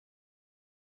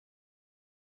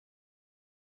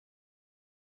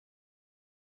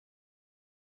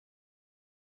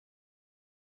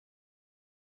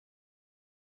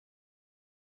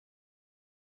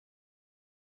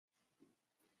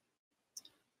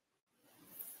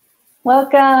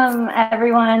Welcome,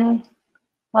 everyone.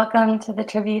 Welcome to the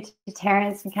Tribute to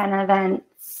Terence McKenna event.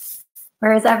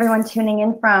 Where is everyone tuning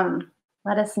in from?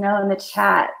 Let us know in the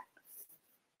chat.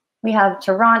 We have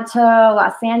Toronto,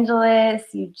 Los Angeles,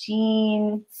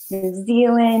 Eugene, New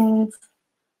Zealand.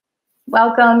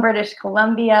 Welcome, British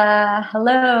Columbia.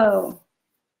 Hello.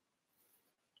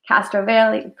 Castro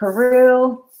Valley,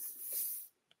 Peru.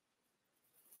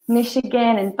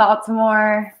 Michigan and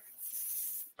Baltimore.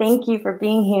 Thank you for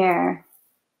being here.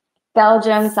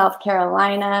 Belgium, South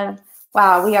Carolina.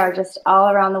 Wow, we are just all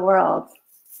around the world.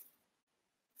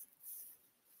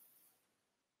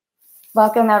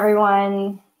 Welcome,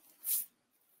 everyone.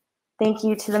 Thank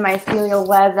you to the mycelial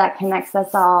web that connects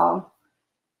us all.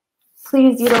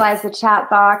 Please utilize the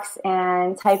chat box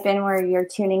and type in where you're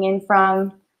tuning in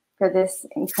from for this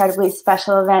incredibly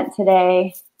special event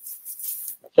today.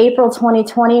 April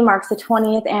 2020 marks the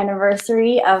 20th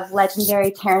anniversary of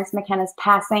legendary Terence McKenna's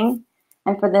passing.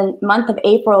 And for the month of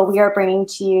April, we are bringing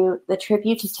to you the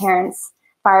Tribute to Terence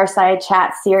Fireside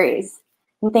Chat series.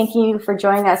 And thank you for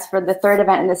joining us for the third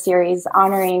event in the series,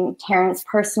 honoring Terence's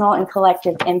personal and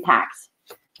collective impact.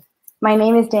 My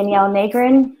name is Danielle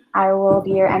Negrin. I will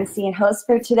be your MC and host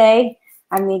for today.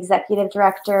 I'm the Executive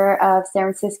Director of San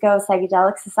Francisco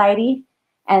Psychedelic Society.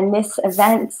 And this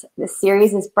event, this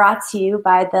series, is brought to you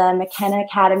by the McKenna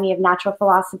Academy of Natural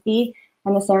Philosophy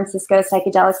and the San Francisco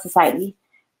Psychedelic Society,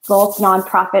 both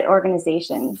nonprofit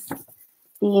organizations.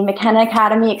 The McKenna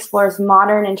Academy explores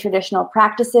modern and traditional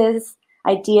practices,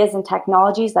 ideas, and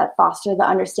technologies that foster the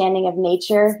understanding of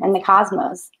nature and the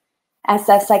cosmos.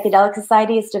 SF Psychedelic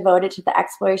Society is devoted to the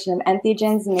exploration of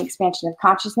entheogens and the expansion of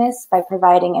consciousness by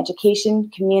providing education,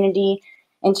 community,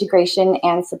 integration,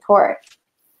 and support.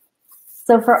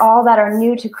 So for all that are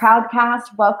new to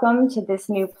Crowdcast, welcome to this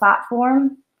new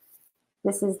platform.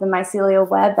 This is the mycelial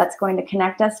web that's going to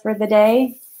connect us for the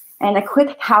day. And a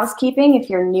quick housekeeping if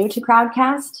you're new to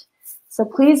Crowdcast. So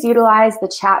please utilize the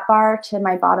chat bar to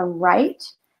my bottom right.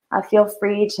 Feel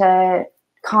free to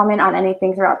comment on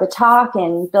anything throughout the talk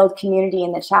and build community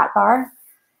in the chat bar.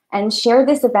 And share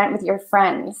this event with your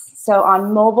friends. So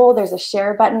on mobile, there's a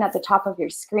share button at the top of your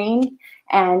screen.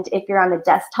 And if you're on the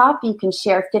desktop, you can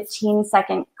share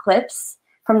 15-second clips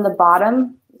from the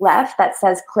bottom left that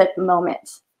says clip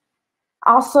moment.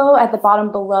 Also, at the bottom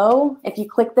below, if you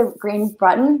click the green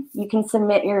button, you can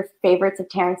submit your favorites of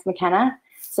Terence McKenna.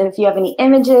 So if you have any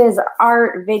images,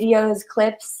 art, videos,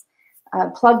 clips,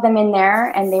 plug them in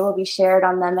there, and they will be shared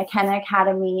on the McKenna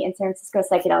Academy and San Francisco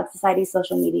Psychedelic Society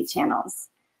social media channels.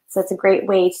 So it's a great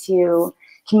way to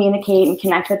communicate and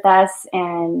connect with us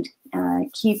and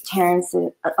keep Terence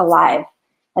alive,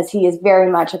 as he is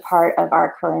very much a part of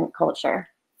our current culture.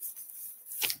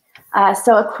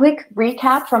 So a quick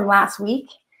recap from last week.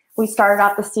 We started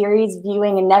off the series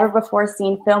viewing a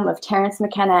never-before-seen film of Terence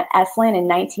McKenna at Esalen in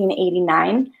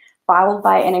 1989, followed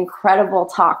by an incredible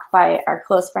talk by our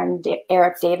close friend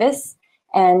Eric Davis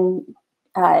and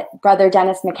brother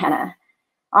Dennis McKenna.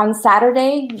 On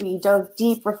Saturday, we dove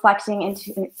deep, reflecting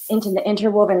into the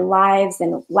interwoven lives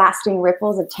and lasting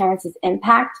ripples of Terence's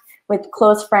impact with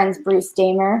close friends Bruce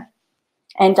Damer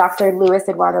and Dr. Luis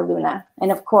Eduardo Luna,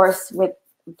 and of course with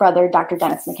brother Dr.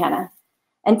 Dennis McKenna.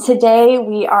 And today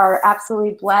we are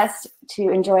absolutely blessed to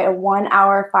enjoy a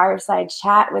 1-hour fireside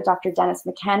chat with Dr. Dennis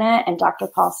McKenna and Dr.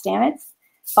 Paul Stamets,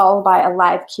 followed by a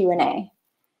live Q&A.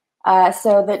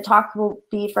 So the talk will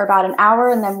be for about an hour,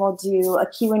 and then we'll do a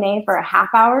Q&A for a half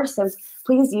hour. So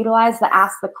please utilize the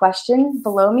Ask the Question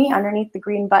below me. Underneath the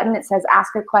green button, it says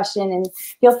Ask a Question, and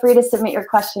feel free to submit your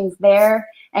questions there.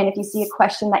 And if you see a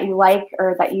question that you like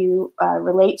or that you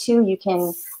relate to, you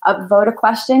can upvote a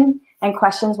question, and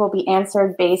questions will be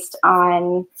answered based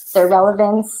on their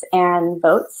relevance and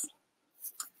votes.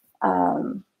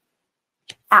 After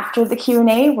the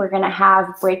Q&A, we're going to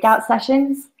have breakout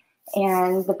sessions.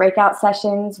 And the breakout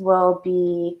sessions will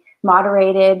be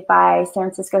moderated by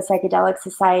San Francisco Psychedelic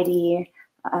Society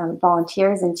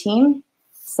volunteers and team.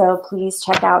 So please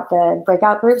check out the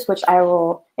breakout groups, which I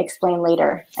will explain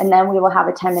later. And then we will have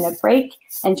a 10-minute break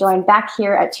and join back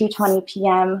here at 2:20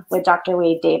 p.m. with Dr.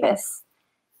 Wade Davis.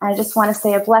 I just want to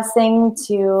say a blessing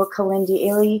to Kalindi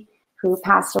Ili, who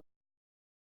passed away.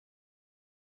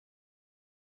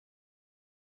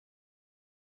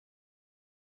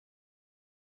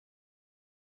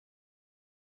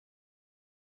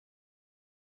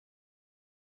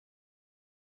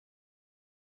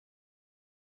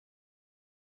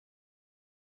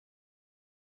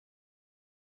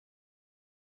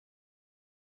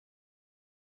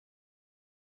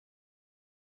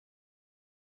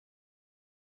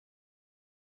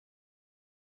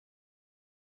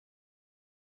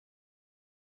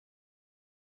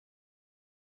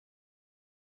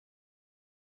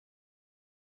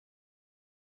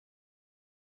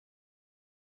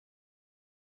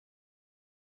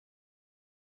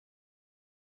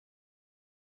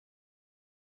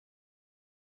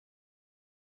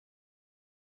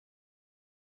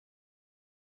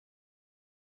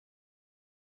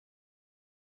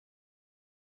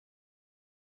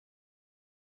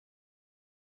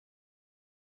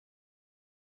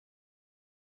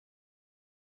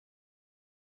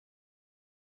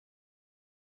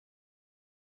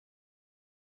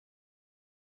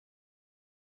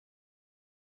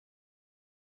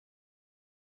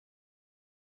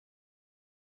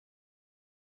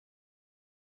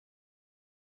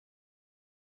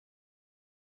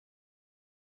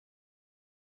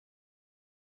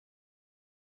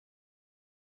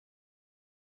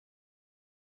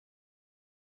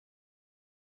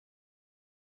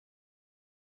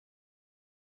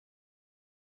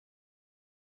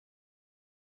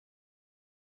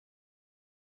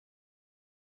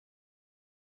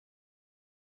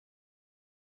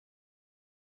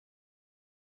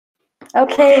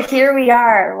 Okay, here we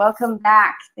are. Welcome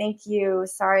back. Thank you.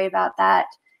 Sorry about that.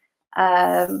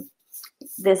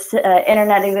 This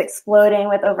internet is exploding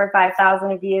with over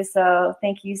 5,000 views, so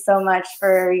thank you so much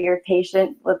for your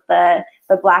patience with the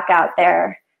blackout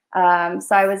there. So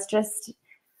I was just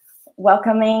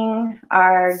welcoming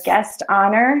our guest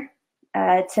honor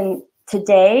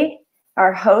today,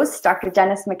 our host, Dr.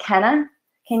 Dennis McKenna.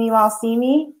 Can you all see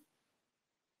me?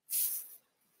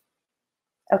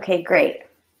 Okay, great.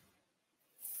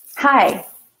 Hi.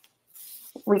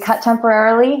 We cut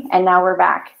temporarily, and now we're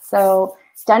back. So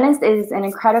Dennis is an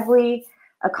incredibly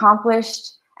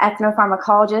accomplished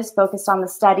ethnopharmacologist focused on the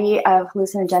study of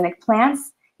hallucinogenic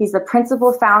plants. He's the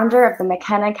principal founder of the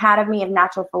McKenna Academy of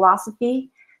Natural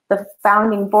Philosophy, the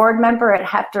founding board member at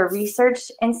Heffter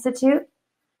Research Institute,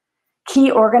 key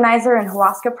organizer in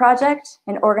Huasca Project,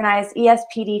 and organized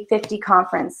ESPD 50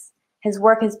 conference. His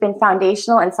work has been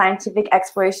foundational in scientific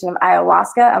exploration of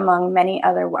ayahuasca, among many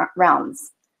other realms.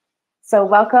 So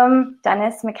welcome,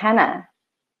 Dennis McKenna.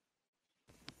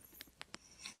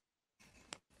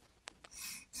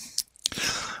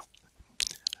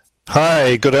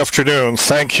 Hi, good afternoon.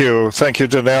 Thank you. Thank you,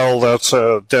 Danielle.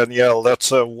 Danielle.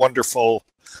 That's a wonderful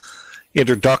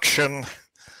introduction.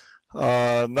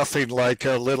 Nothing like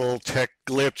a little tech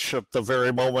glitch at the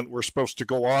very moment we're supposed to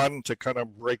go on to kind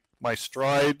of break my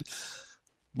stride.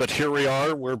 But here we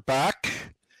are, we're back.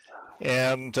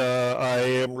 And I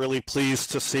am really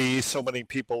pleased to see so many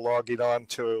people logging on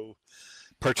to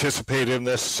participate in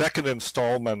this second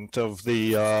installment of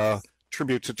the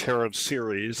Tribute to Terence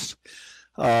series.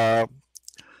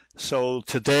 So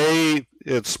today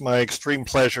it's my extreme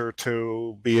pleasure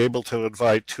to be able to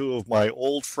invite two of my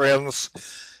old friends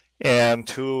and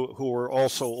two who are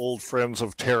also old friends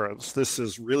of Terence. This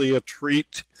is really a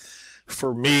treat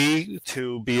for me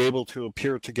to be able to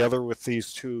appear together with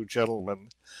these two gentlemen.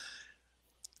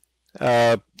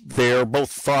 They are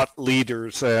both thought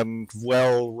leaders and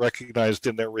well recognized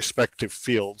in their respective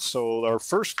fields. So our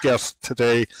first guest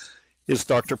today is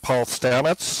Dr. Paul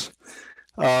Stamets,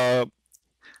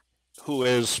 who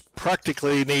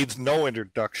practically needs no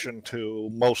introduction to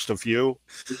most of you.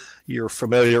 You're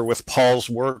familiar with Paul's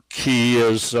work. He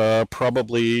is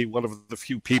probably one of the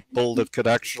few people that could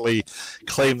actually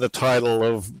claim the title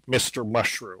of Mr.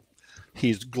 Mushroom.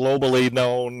 He's globally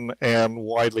known and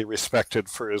widely respected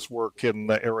for his work in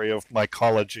the area of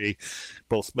mycology,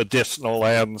 both medicinal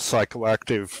and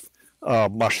psychoactive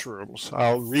mushrooms.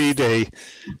 I'll read a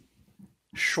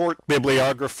short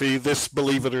bibliography. This,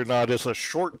 believe it or not, is a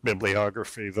short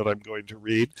bibliography that I'm going to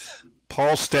read.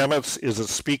 Paul Stamets is a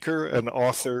speaker, an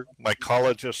author,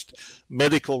 mycologist,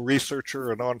 medical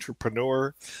researcher, and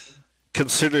entrepreneur,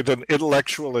 considered an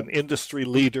intellectual and industry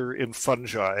leader in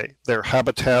fungi, their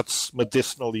habitats,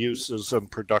 medicinal uses, and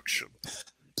production.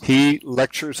 He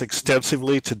lectures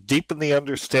extensively to deepen the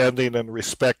understanding and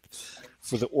respect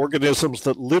for the organisms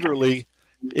that literally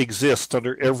exist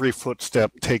under every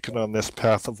footstep taken on this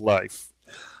path of life.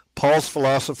 Paul's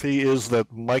philosophy is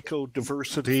that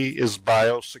mycodiversity is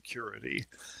biosecurity.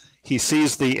 He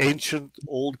sees the ancient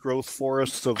old-growth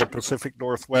forests of the Pacific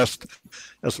Northwest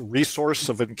as a resource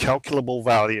of incalculable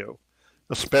value,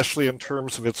 especially in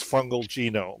terms of its fungal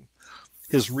genome.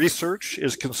 His research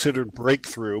is considered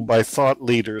breakthrough by thought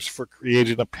leaders for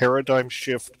creating a paradigm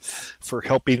shift for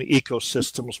helping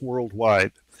ecosystems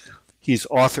worldwide. He's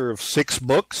author of 6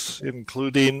 books,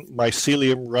 including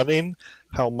Mycelium Running,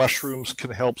 How Mushrooms Can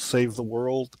Help Save the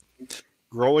World,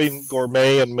 Growing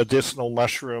Gourmet and Medicinal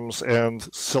Mushrooms, and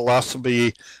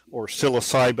Psilocybe or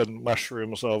Psilocybin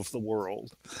Mushrooms of the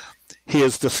World. He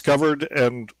has discovered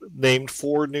and named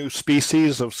 4 new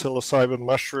species of psilocybin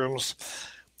mushrooms.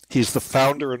 He's the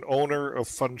founder and owner of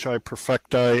Fungi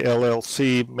Perfecti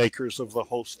LLC, makers of the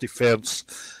Host Defense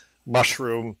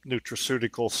mushroom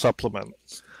nutraceutical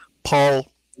supplement.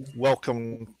 Paul,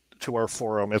 welcome to our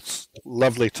forum. It's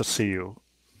lovely to see you.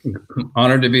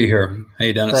 Honored to be here.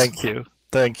 Hey, Dennis. Thank you.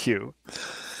 Thank you.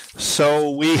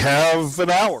 So we have an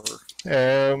hour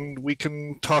and we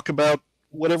can talk about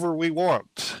whatever we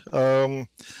want. You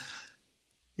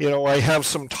know, I have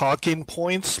some talking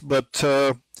points, but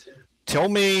tell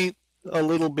me a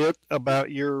little bit about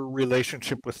your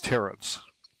relationship with Terence.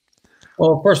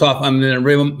 Well, first off, I'm in a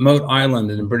remote island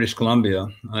in British Columbia.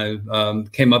 I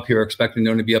came up here expecting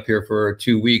only to be up here for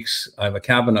 2 weeks. I have a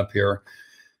cabin up here,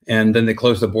 and then they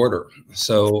closed the border.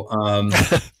 So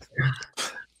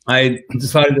I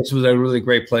decided this was a really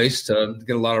great place to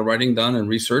get a lot of writing done and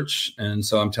research, and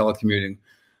so I'm telecommuting.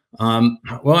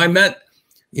 Well,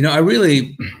 I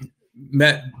really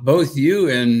met both you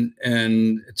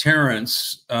and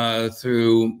Terence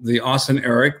through the Austin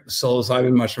Eric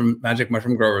Psilocybin Magic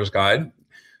Mushroom Growers Guide.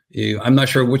 I'm not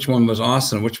sure which one was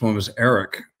Austin, which one was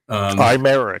Eric. I'm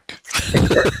Eric.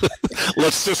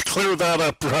 Let's just clear that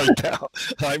up right now.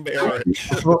 I'm Eric.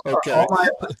 Okay.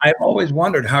 I've always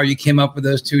wondered how you came up with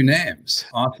those two names,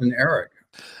 Austin and Eric.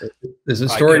 There's a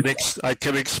story. I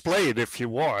can explain if you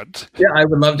want. Yeah, I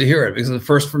would love to hear it because it's the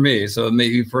first for me, so it may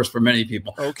be first for many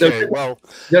people. Okay.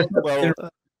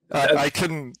 I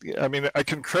can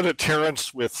credit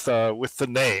Terence with the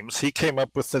names. He came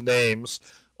up with the names.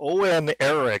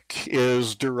 Eric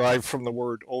is derived from the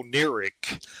word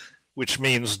oniric, which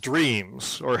means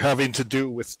dreams or having to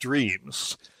do with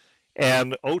dreams.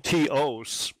 And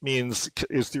otios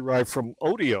is derived from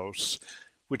odios,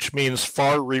 which means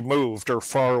far removed or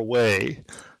far away.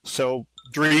 So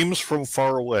dreams from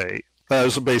far away. That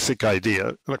is a basic idea.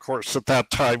 And of course, at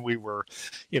that time we were,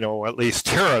 at least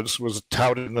Terence was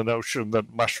touting the notion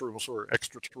that mushrooms were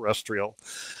extraterrestrial.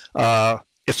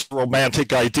 It's a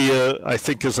romantic idea, I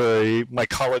think, as a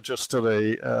mycologist and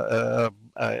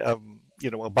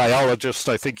a biologist.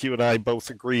 I think you and I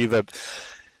both agree that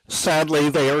sadly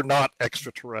they are not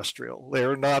extraterrestrial. They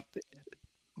are not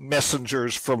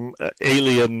messengers from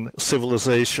alien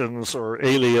civilizations or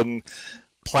alien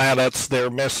planets. They're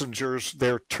messengers.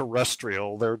 They're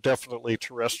terrestrial. They're definitely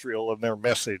terrestrial, and their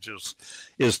message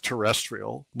is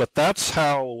terrestrial. But that's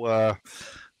how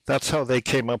they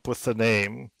came up with the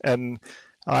name. And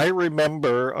I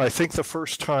remember, I think the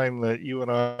first time that you and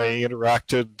I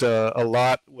interacted a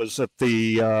lot was at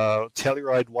the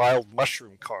Telluride Wild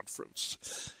Mushroom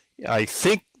Conference. I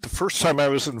think the first time I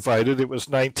was invited, it was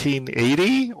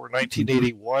 1980 or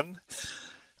 1981.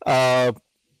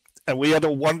 And we had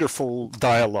a wonderful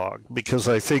dialogue because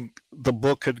I think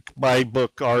my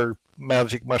book, Our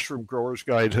Magic Mushroom Grower's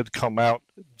Guide, had come out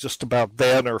just about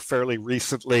then or fairly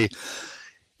recently.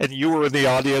 And you were in the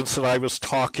audience and I was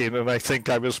talking, and I think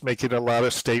I was making a lot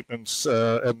of statements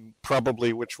and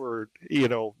probably which were,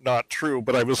 not true,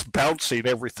 but I was bouncing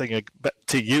everything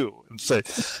to you and say,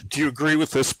 do you agree with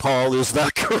this, Paul? Is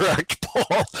that correct,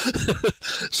 Paul?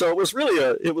 So it was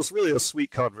really a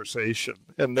sweet conversation.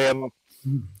 And then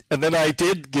I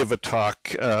did give a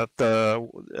talk at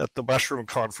the mushroom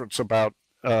conference about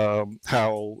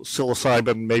how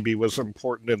psilocybin maybe was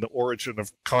important in the origin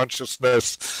of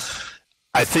consciousness.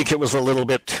 I think it was a little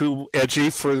bit too edgy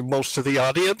for most of the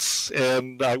audience,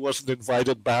 and I wasn't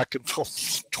invited back until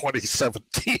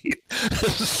 2017.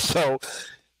 so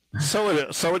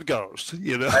it goes,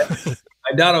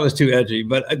 I doubt I was too edgy,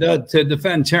 but to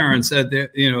defend Terence,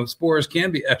 that spores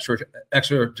can be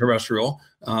extraterrestrial.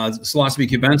 Psilocybe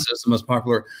cubensis, the most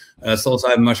popular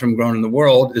psilocybin mushroom grown in the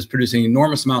world, is producing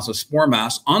enormous amounts of spore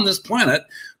mass on this planet,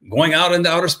 going out into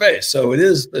outer space. So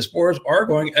the spores are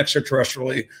going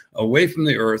extraterrestrially away from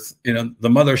the Earth, the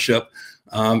mothership,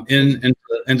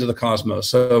 into the cosmos.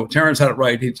 So Terence had it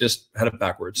right. He just had it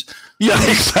backwards. Yeah,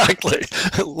 exactly.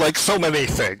 Like so many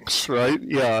things, right?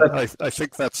 Yeah, I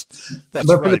think that's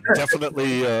right.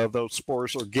 Definitely, those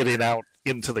spores are getting out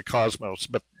into the cosmos,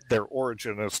 but their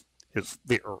origin is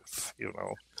the Earth.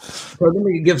 Well, let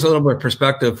me give us a little bit of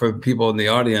perspective for people in the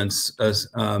audience. So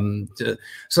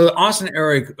the Austin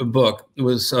Eric book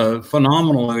was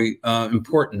phenomenally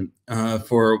important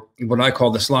for what I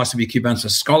call the Psilocybe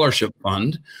cubensis Scholarship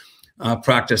Fund,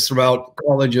 practiced throughout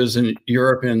colleges in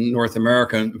Europe and North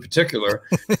America in particular.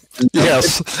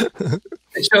 Yes.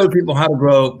 It showed people how to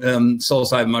grow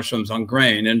psilocybin mushrooms on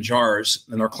grain in jars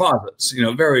in their closets,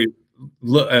 very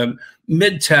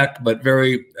mid-tech, but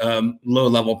very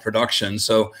low-level production.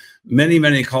 So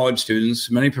many college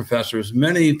students, many professors,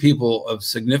 many people of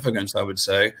significance, I would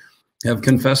say, have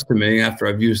confessed to me after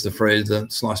I've used the phrase, the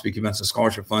Psilocybe cubensis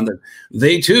Scholarship Fund, that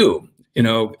they too,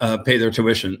 pay their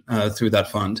tuition through that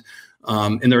fund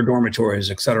in their dormitories,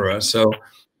 et cetera. So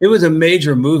it was a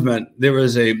major movement. There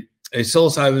was a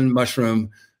psilocybin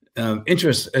mushroom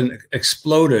interest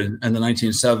exploded in the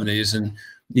 1970s, and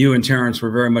you and Terence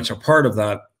were very much a part of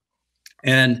that.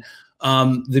 And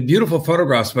the beautiful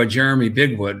photographs by Jeremy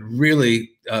Bigwood really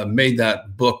made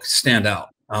that book stand out,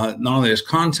 not only as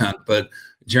content, but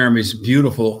Jeremy's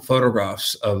beautiful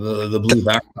photographs of the blue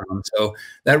background. So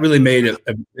that really made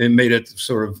it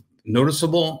sort of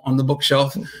noticeable on the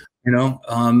bookshelf,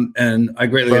 and I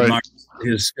greatly admire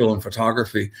his skill in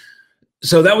photography.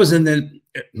 So that was in the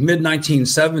mid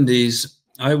 1970s.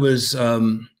 I was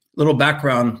little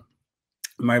background.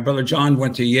 My brother John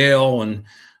went to Yale, and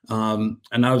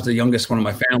I was the youngest one of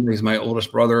my family. He's my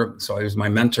oldest brother, so he was my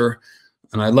mentor,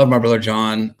 and I love my brother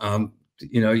John.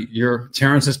 Your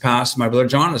Terence has passed, my brother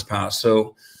John has passed.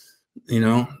 So,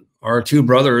 our two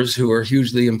brothers who are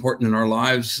hugely important in our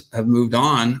lives have moved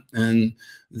on, and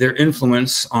their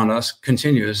influence on us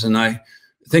continues. And I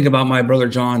think about my brother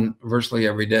John virtually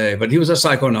every day. But he was a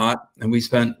psychonaut, and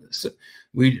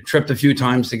we tripped a few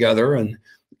times together and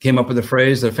came up with the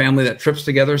phrase, "The family that trips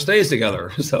together stays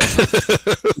together." So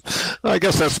I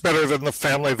guess that's better than the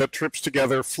family that trips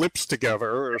together flips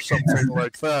together or something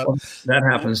like that. Well, that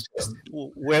happens.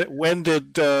 When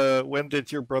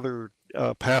did your brother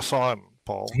pass on,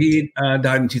 Paul? He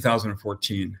died in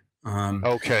 2014.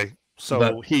 Okay,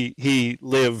 so he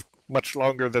lived much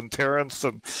longer than Terence,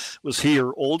 and was he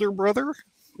your older brother?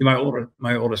 My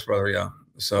oldest brother, yeah.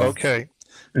 So okay,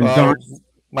 John,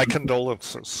 my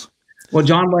condolences. Well,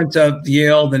 John went to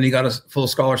Yale, then he got a full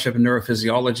scholarship in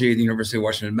neurophysiology at the University of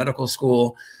Washington Medical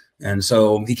School. And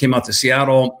so he came out to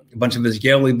Seattle. A bunch of his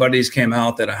Yale buddies came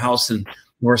out at a house in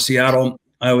North Seattle.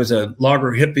 I was a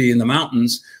logger hippie in the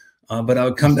mountains, but I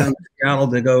would come down to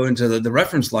Seattle to go into the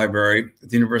reference library at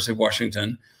the University of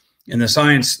Washington in the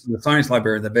science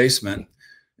library in the basement.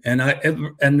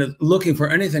 And looking for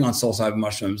anything on psilocybin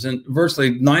mushrooms. And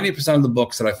virtually 90% of the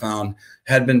books that I found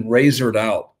had been razored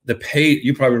out. The page,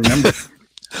 you probably remember,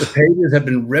 the pages have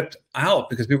been ripped out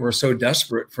because people were so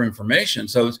desperate for information.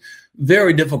 So it's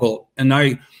very difficult. And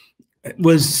I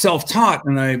was self-taught,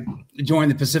 and I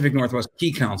joined the Pacific Northwest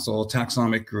Key Council, a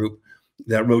taxonomic group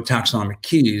that wrote taxonomic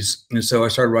keys. And so I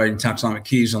started writing taxonomic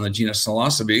keys on the genus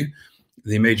Psilocybe,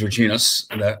 the major genus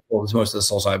that holds most of the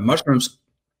psilocybin mushrooms.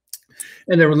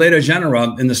 And there were later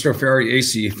genera in the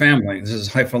Stropharia family. This is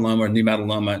Hypholoma,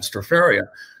 Nematoloma, and Stropharia.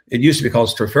 It used to be called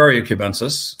Stropharia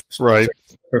cubensis. Right.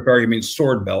 Stropharia means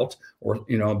sword belt, or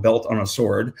a belt on a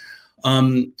sword.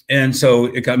 And so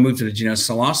it got moved to the genus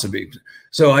Psilocybe.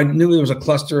 So I knew there was a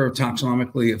cluster of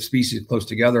taxonomically of species close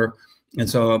together. And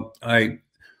so I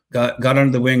got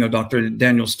under the wing of Dr.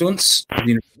 Daniel Stuntz at the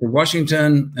University of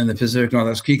Washington and the Pacific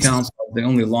Northwest Key Council, the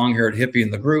only long-haired hippie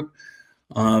in the group.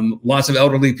 Lots of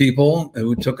elderly people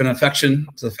who took an affection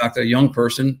to the fact that a young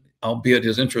person, albeit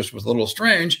his interest was a little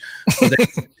strange,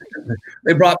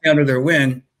 they brought me under their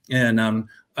wing. And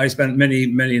I spent many,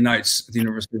 many nights at the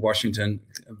University of Washington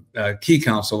Key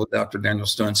Council with Dr. Daniel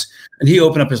Stuntz, and he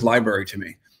opened up his library to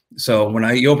me. So when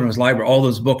he opened his library, all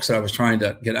those books that I was trying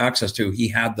to get access to, he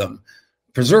had them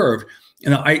preserved.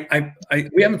 And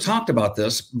we haven't talked about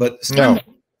this, but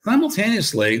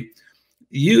simultaneously,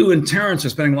 you and Terence are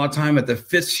spending a lot of time at the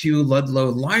Fitzhugh Ludlow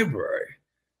Library.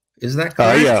 Is that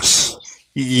correct? Yes.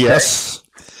 Yes.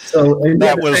 So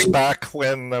that was back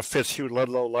when the Fitzhugh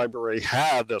Ludlow Library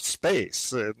had a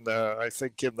space, and I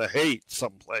think in the Haight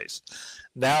someplace.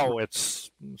 Now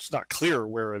it's not clear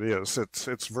where it is.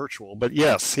 It's virtual, but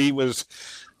yes, he was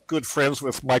good friends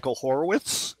with Michael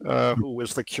Horowitz, who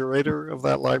was the curator of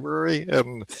that library,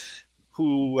 and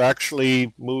who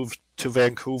actually moved to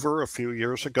Vancouver a few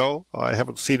years ago. I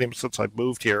haven't seen him since I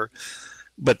moved here,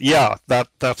 but yeah,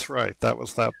 that's right. That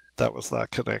was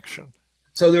that connection.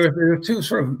 So there were two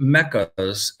sort of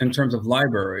meccas in terms of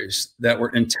libraries that were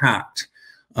intact,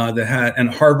 that had,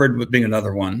 and Harvard being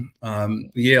another one,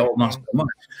 Yale not so much,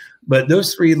 but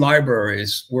those three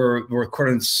libraries were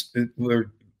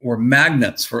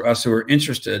magnets for us who were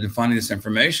interested in finding this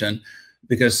information,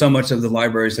 because so much of the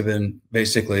libraries have been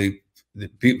basically,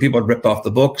 people had ripped off the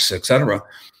books, etc.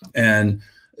 And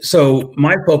so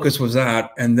my focus was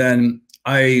that. And then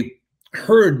I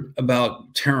heard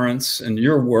about Terence and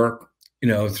your work,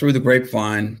 through the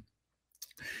grapevine.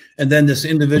 And then this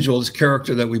individual, this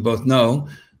character that we both know,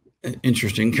 an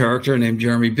interesting character named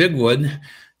Jeremy Bigwood,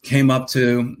 came up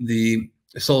to the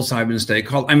Psilocybin State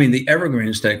College, the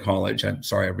Evergreen State College. I'm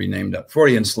sorry, I renamed it.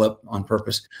 Freudian slip on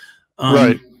purpose.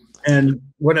 Right. And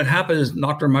what had happened is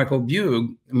Dr. Michael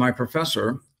Bugh, my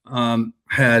professor,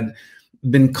 had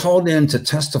been called in to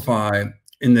testify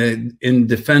in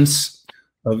defense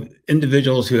of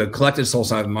individuals who had collected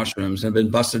psilocybin mushrooms and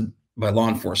been busted by law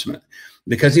enforcement.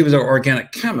 Because he was an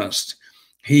organic chemist,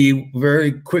 he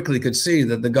very quickly could see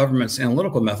that the government's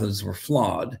analytical methods were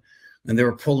flawed, and they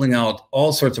were pulling out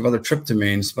all sorts of other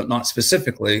tryptamines, but not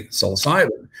specifically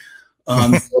psilocybin.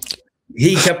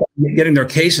 He kept getting their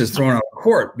cases thrown out of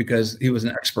court because he was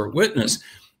an expert witness.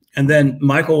 And then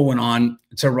Michael went on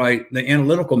to write the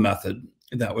analytical method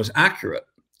that was accurate.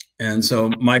 And so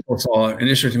Michael saw an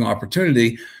interesting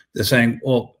opportunity to saying,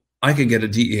 well, I could get a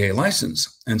DEA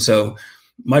license. And so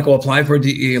Michael applied for a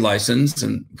DEA license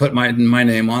and put my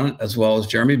name on it, as well as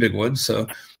Jeremy Bigwood. So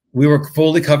we were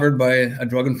fully covered by a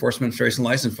Drug Enforcement Administration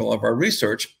license for all of our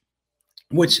research,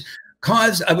 which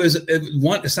caused,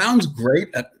 it sounds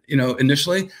great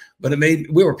initially, but we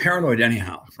were paranoid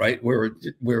anyhow, right? We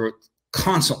were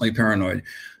constantly paranoid.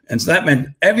 And so that meant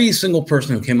every single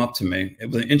person who came up to me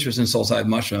with an interest in psilocybin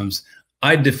mushrooms,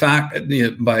 by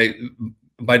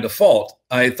default,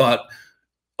 I thought,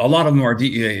 a lot of them are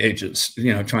DEA agents,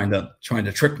 you know, trying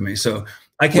to trick me. So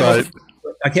I came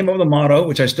up with a motto,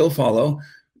 which I still follow: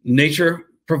 nature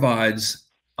provides,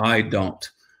 I don't.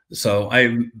 So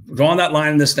I've drawn that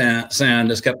line in the sand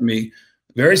has kept me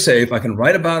very safe. I can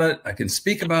write about it. I can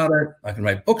speak about it. I can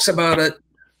write books about it.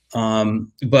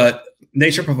 But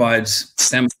nature provides,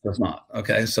 Stamets does not.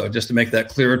 Okay, so just to make that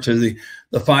clear to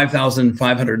the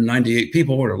 5,598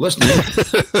 people who are listening.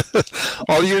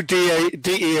 All you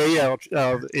DEA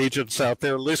agents out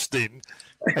there listening,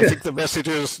 I think the message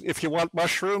is, if you want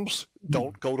mushrooms,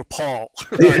 don't go to Paul.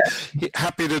 Right? Yeah.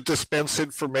 Happy to dispense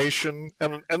information,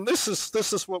 and this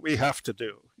is what we have to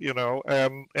do, you know,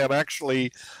 and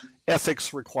actually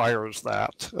ethics requires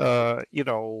that. You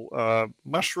know,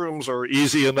 mushrooms are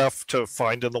easy enough to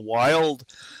find in the wild.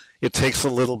 It takes a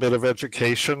little bit of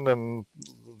education and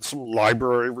some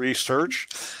library research.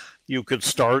 You could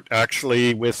start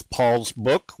actually with Paul's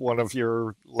book, one of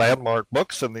your landmark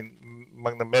books, and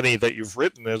among the many that you've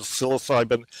written is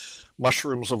Psilocybin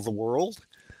Mushrooms of the World.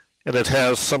 And it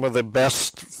has some of the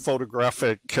best photography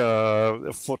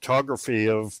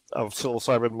of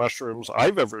psilocybin mushrooms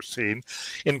I've ever seen,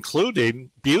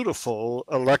 including beautiful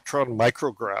electron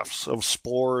micrographs of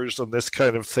spores and this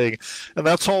kind of thing. And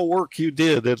that's all work you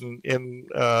did in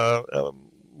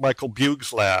Michael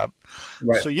Bugh's lab.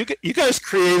 Right. So you guys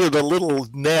created a little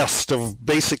nest of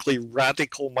basically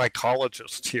radical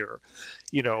mycologists here.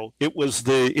 You know, it was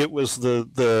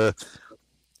the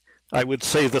I would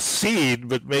say the seed,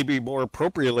 but maybe more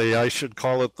appropriately, I should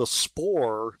call it the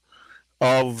spore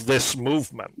of this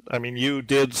movement. I mean, you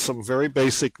did some very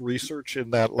basic research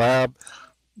in that lab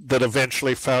that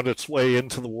eventually found its way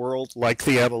into the world, like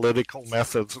the analytical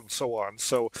methods and so on.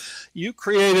 So you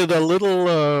created a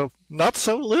little, not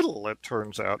so little, it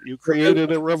turns out. You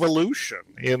created a revolution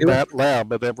in that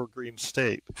lab at Evergreen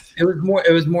State. It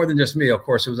was more than just me, of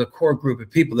course. It was a core group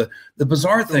of people. The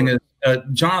bizarre thing is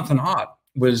Jonathan Ott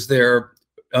was there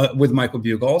with Michael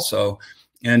Bugh also,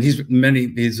 and he's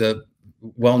a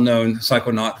well-known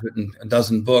psychonaut, written a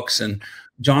dozen books, and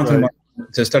Jonathan went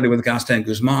to study with Gaston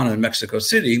Guzman in Mexico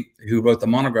City, who wrote the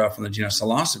monograph on the genus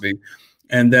psilocybe.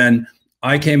 And then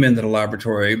I came into the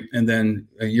laboratory, and then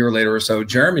a year later or so,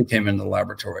 Jeremy came into the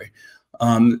laboratory.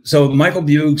 So Michael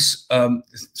Bugh's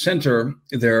center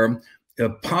there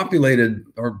populated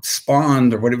or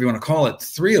spawned, or whatever you want to call it,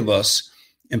 3 of us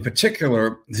in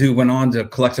particular, who went on to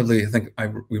collectively, I think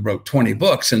we wrote 20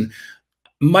 books. And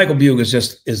Michael Bugh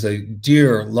is a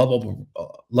dear,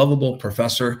 lovable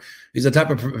professor. He's the type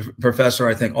of professor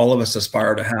I think all of us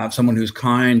aspire to have, someone who's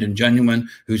kind and genuine,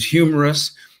 who's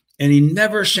humorous, and he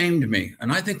never shamed me.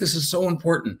 And I think this is so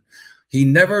important. He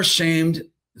never shamed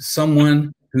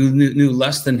someone who knew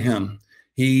less than him.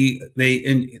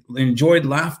 They enjoyed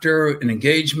laughter and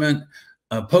engagement,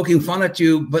 poking fun at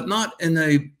you, but not in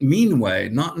a mean way,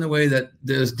 not in a way that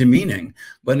is demeaning,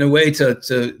 but in a way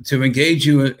to engage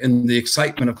you in the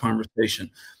excitement of conversation.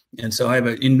 And so I have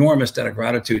an enormous debt of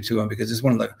gratitude to him, because he's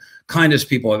one of the kindest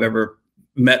people I've ever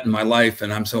met in my life,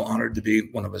 and I'm so honored to be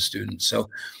one of his students. So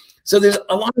there's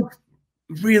a lot of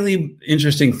really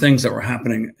interesting things that were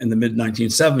happening in the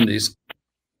mid-1970s.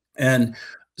 And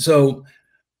so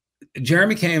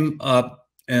Jeremy came up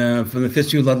from the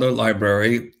Fitzhugh Ludlow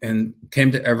Library and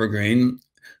came to Evergreen.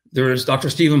 There was Dr.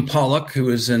 Stephen Pollack, who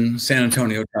was in San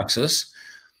Antonio, Texas.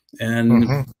 And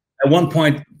at one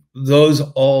point,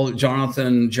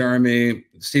 Jonathan, Jeremy,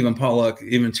 Stephen Pollack,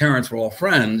 even Terence were all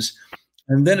friends.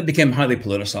 And then it became highly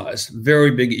politicized,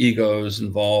 very big egos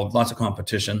involved, lots of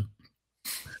competition.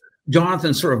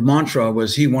 Jonathan's sort of mantra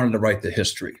was he wanted to write the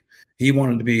history. He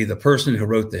wanted to be the person who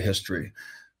wrote the history.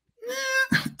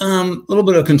 A little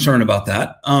bit of concern about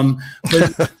that.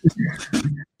 But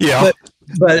yeah,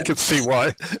 but I can see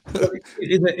why.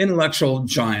 He's an intellectual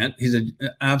giant. He's an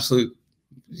absolute,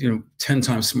 10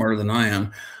 times smarter than I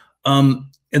am. And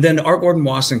then Art Gordon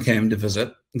Wasson came to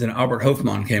visit. Then Albert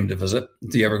Hofmann came to visit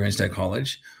the Evergreen State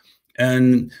College.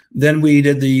 And then we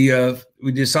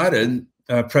decided,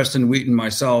 Preston Wheaton,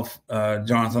 myself,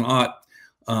 Jonathan Ott,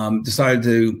 decided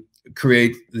to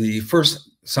create the first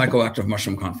psychoactive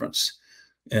mushroom conference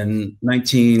in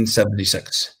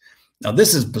 1976. Now,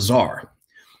 this is bizarre,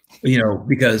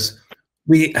 because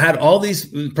we had all these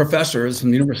professors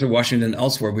from the University of Washington and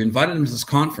elsewhere. We invited them to this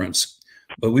conference,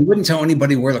 but we wouldn't tell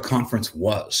anybody where the conference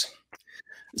was.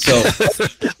 So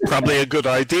probably a good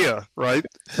idea, right?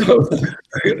 We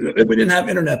didn't have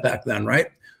internet back then, right?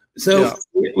 So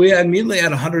we immediately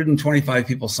had 125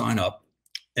 people sign up,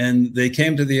 and they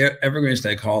came to the Evergreen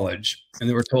State College, and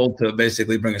they were told to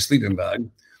basically bring a sleeping bag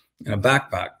and a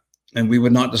backpack, and we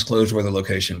would not disclose where the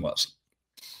location was.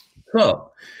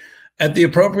 So at the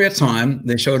appropriate time,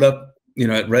 they showed up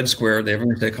at Red Square, the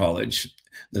Evergreen State College,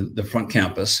 the front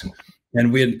campus,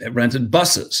 and we had rented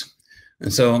buses.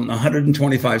 And so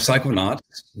 125 psychonauts,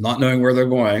 not knowing where they're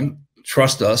going,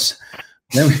 trust us.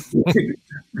 Then we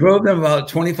drove them about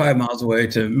 25 miles away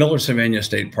to Miller-Sylvania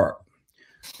State Park.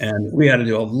 And we had to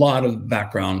do a lot of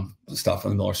background stuff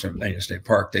in Miller-Sylvania State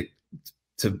Park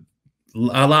to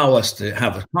allow us to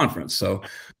have a conference. So,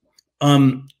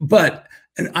 and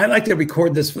I like to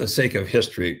record this for the sake of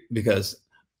history, because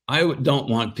I don't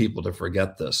want people to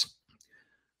forget this,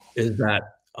 is that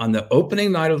on the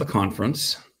opening night of the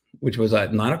conference, which was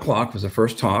at 9 o'clock, was the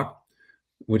first talk,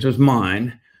 which was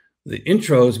mine. The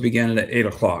intros began at 8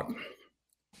 o'clock.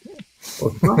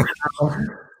 Well, somehow,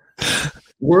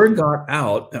 word got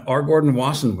out, and R. Gordon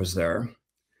Wasson was there,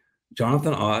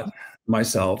 Jonathan Ott,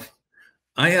 myself.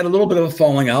 I had a little bit of a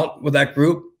falling out with that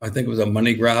group. I think it was a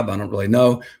money grab. I don't really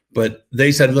know. But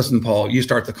they said, listen, Paul, you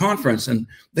start the conference. And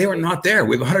they were not there.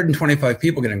 We have 125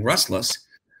 people getting restless.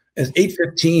 It's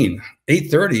 8:15,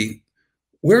 8:30.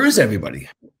 Where is everybody?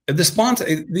 The sponsor,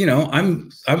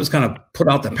 I was kind of put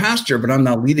out the pasture, but I'm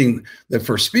now leading the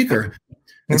first speaker.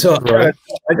 And so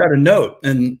I got a note,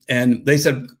 and they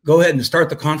said, go ahead and start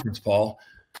the conference, Paul.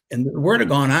 And the word had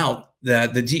gone out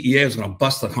that the DEA was going to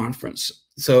bust the conference.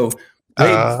 So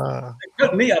they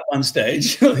put me up on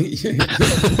stage.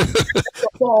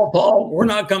 Paul, we're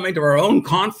not coming to our own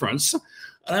conference.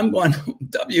 And I'm going,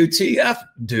 WTF,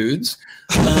 dudes.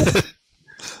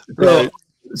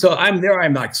 So I'm there.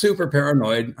 I'm like super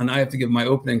paranoid, and I have to give my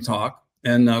opening talk.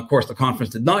 And of course, the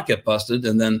conference did not get busted.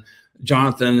 And then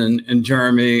Jonathan and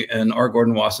Jeremy and R.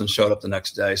 Gordon Wasson showed up the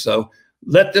next day. So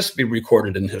let this be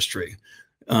recorded in history.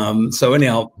 So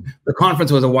anyhow, the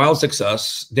conference was a wild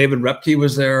success. David Repke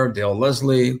was there, Dale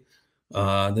Leslie.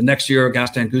 The next year,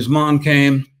 Gaston Guzman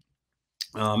came.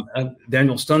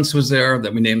 Daniel Stuntz was there.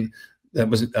 That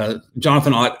was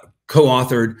Jonathan Ott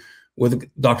co-authored with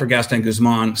Dr. Gaston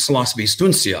Guzman, Philosophy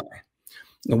Stuntii.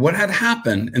 Now, what had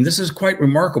happened, and this is quite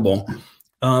remarkable,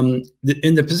 in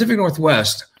the Pacific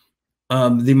Northwest,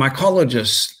 the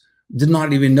mycologists did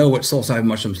not even know what psilocybin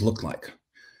mushrooms looked like,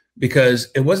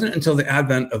 because it wasn't until the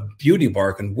advent of beauty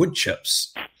bark and wood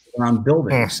chips around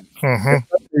buildings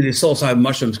that the psilocybin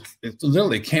mushrooms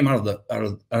literally came out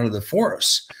of the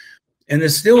forest. And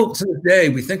it's still, to this day,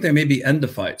 we think they may be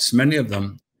endophytes, many of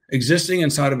them existing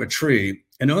inside of a tree.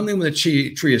 And only when the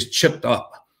tree is chipped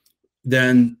up,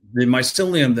 then the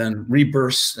mycelium then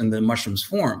rebirths and the mushrooms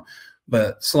form.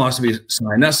 But Psilocybe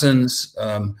cyanescens,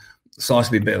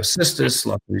 Psilocybe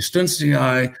baeocystis,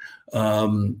 Psilocybe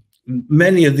stuntii,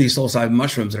 many of these psilocybin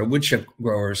mushrooms that are wood chip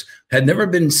growers had never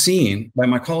been seen by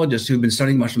mycologists who've been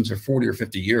studying mushrooms for 40 or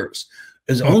 50 years.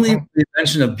 There's only the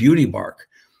invention of beauty bark.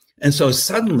 And so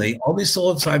suddenly all these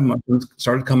psilocybin mushrooms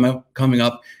started coming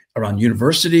up around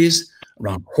universities,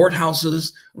 around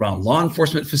courthouses, around law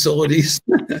enforcement facilities.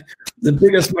 The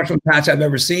biggest mushroom patch I've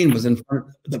ever seen was in front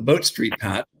of the Boat Street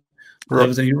patch. It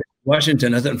was in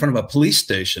Washington, in front of a police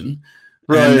station.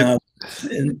 Right.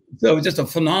 And so it was just a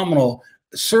phenomenal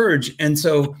surge. And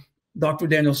so Dr.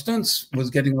 Daniel Stuntz was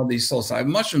getting all these psilocybin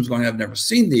mushrooms going, I've never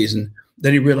seen these. And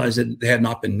then he realized that they had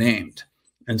not been named.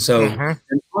 And so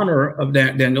in honor of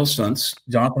Daniel Stuntz,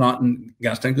 Jonathan Ott and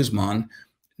Gaston Guzman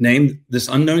named this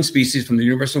unknown species from the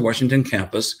University of Washington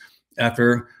campus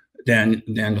after Daniel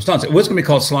Stuntz. It was going to be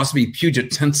called Psilocybe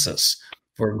pugitensis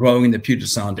for growing in the Puget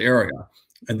Sound area.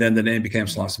 And then the name became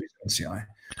Psilocybe stuntii.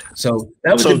 So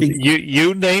that was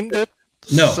you named it?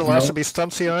 No. Psilocybe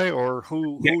stuntii, or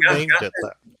who named it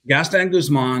that? Gaston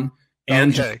Guzman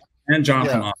and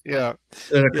Jonathan Ott. Yeah.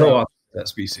 They're the co-authors of that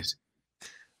species.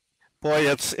 Boy,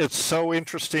 it's so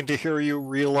interesting to hear you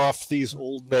reel off these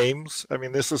old names. I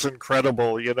mean, this is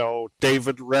incredible. You know,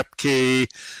 David Repke,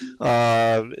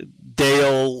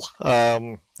 Dale,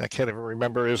 I can't even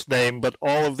remember his name, but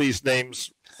all of these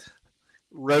names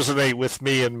resonate with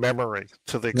me in memory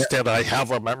to the extent I have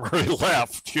a memory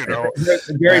left, you know.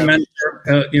 Gary Mentor,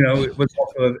 was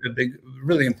also a big,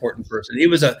 really important person. He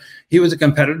was a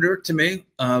competitor to me,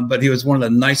 but he was one of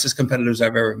the nicest competitors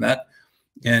I've ever met.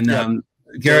 And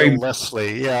Gary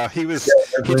Leslie, he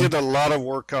did a lot of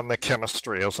work on the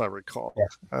chemistry, as I recall.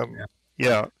 I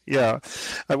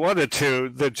wanted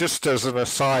to, just as an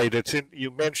aside,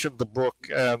 you mentioned the book,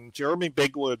 and Jeremy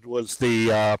Bigwood was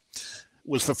the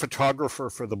photographer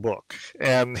for the book,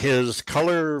 and his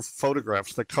color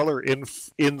photographs, the color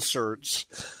inserts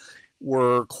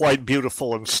were quite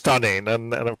beautiful and stunning,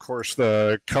 and of course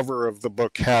the cover of the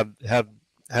book had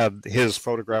his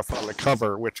photograph on the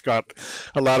cover, which got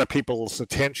a lot of people's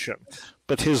attention.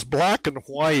 But his black and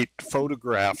white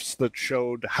photographs that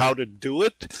showed how to do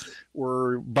it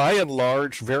were, by and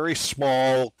large, very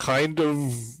small, kind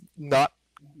of not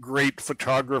great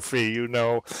photography, you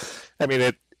know. I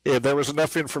mean, there was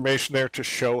enough information there to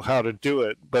show how to do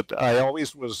it, but I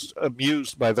always was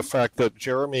amused by the fact that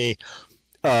Jeremy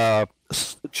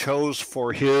chose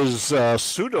for his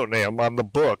pseudonym on the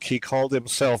book. He called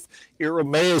himself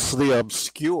Irenaeus the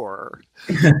Obscure.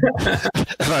 And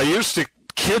I used to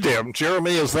kid him,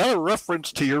 Jeremy, is that a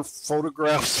reference to your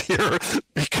photographs here?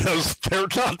 Because they're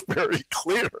not very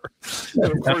clear.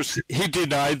 And of course, he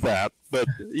denied that. But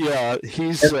yeah,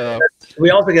 he's. We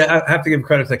also have to give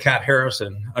credit to Kat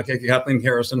Harrison. Okay, Kathleen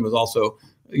Harrison was also,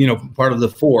 part of the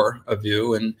four of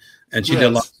you, and she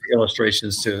did lots of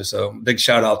illustrations too. So big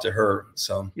shout out to her.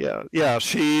 So yeah,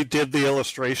 she did the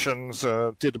illustrations,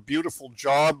 did a beautiful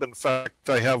job. In fact,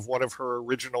 I have one of her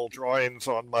original drawings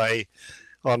on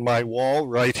my wall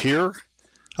right here.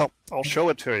 I'll show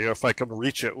it to you if I can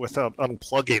reach it without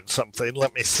unplugging something.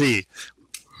 Let me see.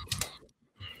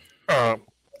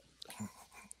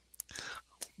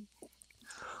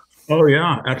 Oh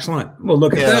yeah, excellent. Well,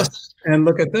 look at this, and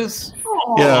look at this.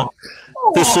 Yeah,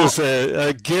 this is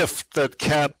a gift that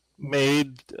Kat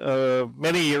made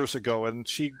many years ago, and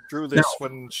she drew this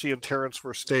when she and Terence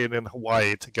were staying in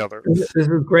Hawaii together. This is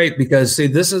great because, see,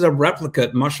 this is a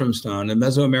replicate mushroom stone, a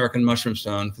Mesoamerican mushroom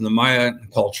stone from the Maya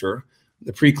culture,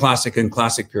 the pre-classic and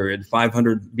classic period,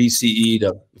 500 BCE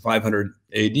to 500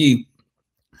 AD.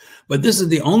 But this is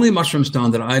the only mushroom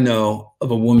stone that I know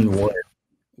of a woman warrior.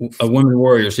 A woman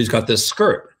warrior. She's got this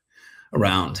skirt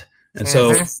around, and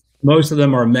so most of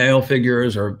them are male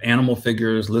figures or animal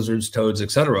figures, lizards, toads,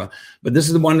 etc. But this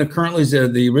is the one that currently is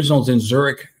the original is in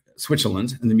Zurich,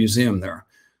 Switzerland, in the museum there.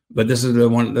 But this is the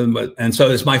one, and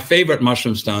so it's my favorite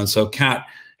mushroom stone. So Kat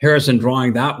Harrison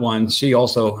drawing that one, she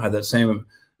also had that same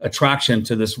attraction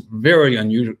to this very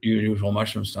unusual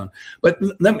mushroom stone. But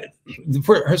let me,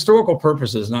 for historical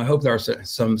purposes, and I hope there are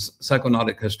some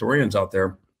psychonautic historians out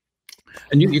there,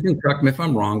 and you can correct me if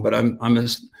I'm wrong, but I'm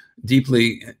as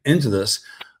deeply into this.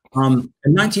 In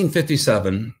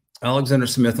 1957, Alexander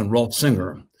Smith and Rolf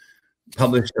Singer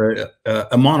published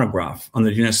a monograph on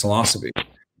the genus Psilocybe.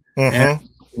 And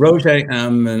Roger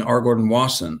M. and R. Gordon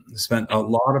Wasson spent a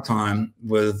lot of time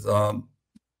with Don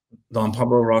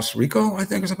Pablo Ross Rico, I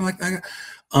think, or something like that.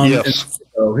 Yes.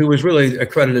 Who was really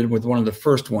accredited with one of the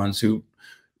first ones who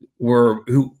brought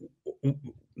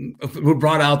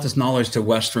out this knowledge to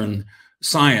Western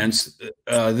science.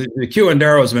 The Q&A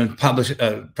has been published,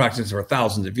 practiced for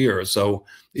thousands of years. So,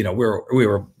 we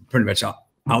were pretty much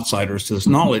outsiders to this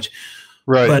knowledge.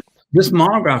 Right. But this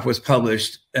monograph was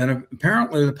published, and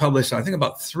apparently it was published, I think,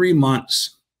 about 3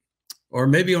 months, or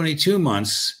maybe only 2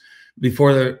 months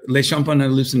before the Les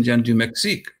Champignons hallucinogènes du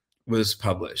Mexique was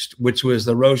published, which was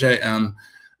the Roger M.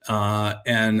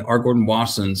 And R. Gordon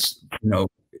Wasson's,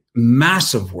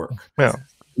 massive work. Yeah.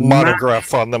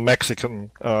 Monograph on the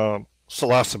Mexican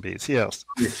psilocybes, yes.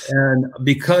 And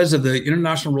because of the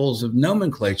international rules of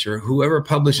nomenclature, whoever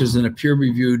publishes in a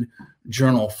peer-reviewed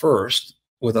journal first,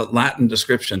 with a Latin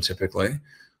description typically,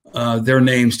 their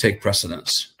names take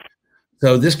precedence.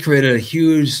 So this created a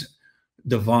huge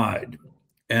divide.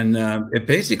 And it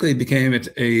basically became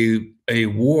a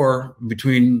war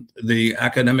between the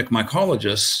academic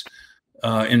mycologists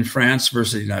in France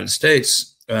versus the United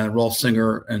States, Rolf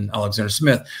Singer and Alexander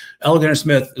Smith. Alexander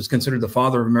Smith is considered the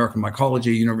father of American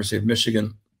mycology, University of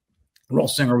Michigan.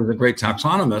 Rolf Singer was a great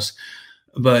taxonomist.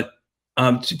 But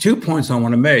 2 points I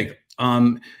want to make.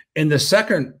 In the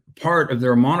second part of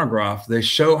their monograph, they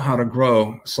show how to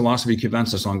grow Psilocybe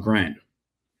cubensis on grain.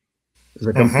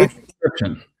 There's a complete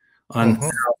description on how.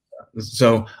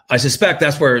 So I suspect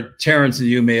that's where Terence and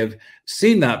you may have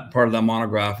seen that part of that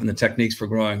monograph and the techniques for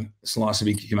growing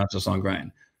Psilocybe cubensis on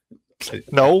grain.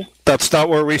 No, that's not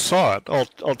where we saw it.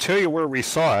 I'll tell you where we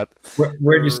saw it.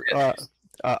 Where did you see it?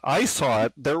 I saw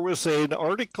it. There was an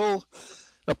article,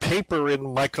 a paper in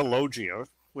Mycologia,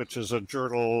 which is a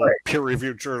journal,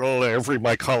 peer-reviewed journal. Every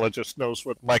mycologist knows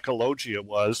what Mycologia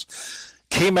was.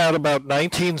 Came out about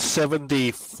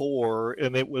 1974,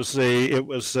 and it was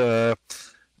a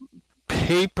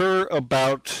paper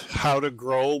about how to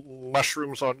grow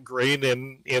mushrooms on grain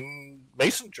in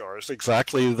mason jars,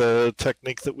 exactly the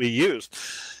technique that we used.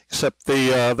 Except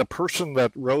the person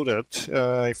that wrote it,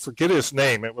 I forget his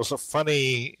name. It was a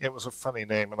funny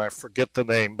name, and I forget the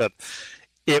name, but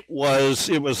it was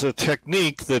a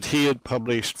technique that he had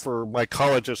published for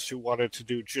mycologists who wanted to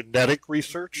do genetic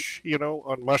research,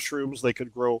 on mushrooms. They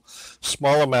could grow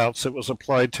small amounts. It was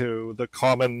applied to the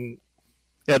common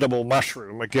edible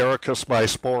mushroom, Agaricus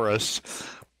bisporus,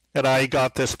 And I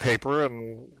got this paper,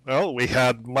 and well, we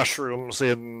had mushrooms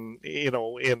in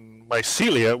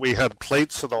mycelia. We had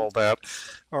plates and all that.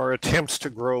 Our attempts to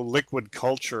grow liquid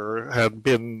culture had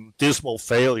been dismal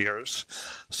failures.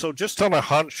 So just on a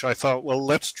hunch, I thought, well,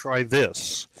 let's try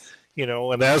this.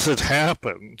 And as it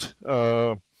happened,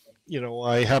 I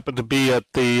happened to be at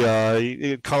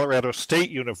the Colorado State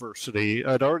University.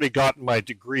 I'd already gotten my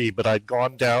degree, but I'd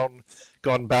gone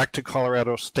back to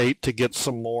Colorado State to get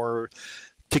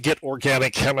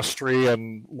organic chemistry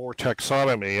and more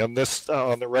taxonomy, and this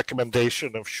on the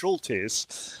recommendation of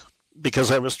Schultes,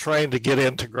 because I was trying to get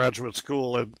into graduate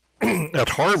school at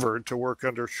Harvard to work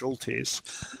under Schultes.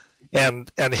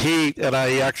 And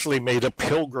I actually made a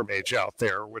pilgrimage out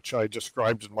there, which I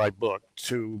described in my book,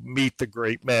 to meet the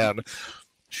great man.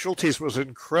 Schultes was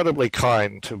incredibly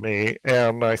kind to me,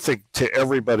 and I think to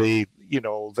everybody,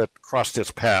 that crossed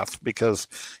his path, because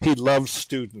he loves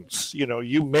students.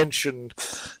 You mentioned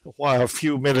a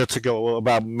few minutes ago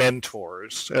about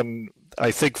mentors, and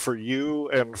I think for you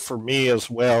and for me as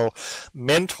well,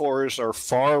 mentors are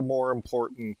far more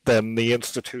important than the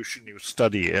institution you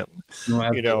study in.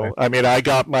 No, I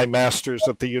got my master's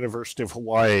at the University of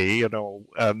Hawaii,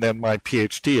 and then my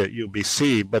PhD at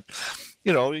UBC, but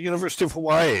University of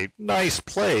Hawaii, nice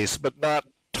place, but not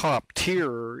top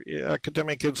tier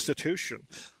academic institution.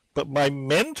 But my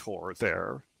mentor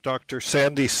there, Dr.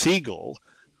 Sandy Siegel,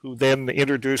 who then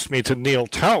introduced me to Neil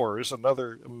Towers,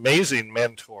 another amazing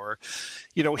mentor,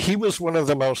 he was one of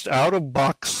the most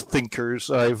out-of-box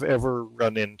thinkers I've ever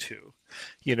run into.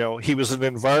 He was an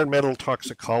environmental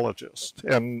toxicologist,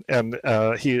 and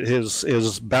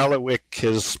his bailiwick,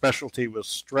 his specialty was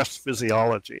stress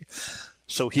physiology.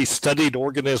 So he studied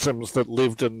organisms that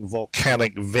lived in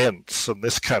volcanic vents and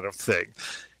this kind of thing.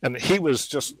 And he was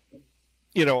just,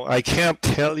 I can't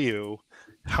tell you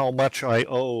how much I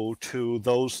owe to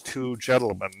those two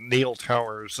gentlemen, Neil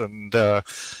Towers and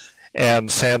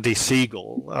Sandy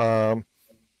Siegel.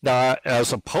 Now,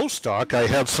 as a postdoc, I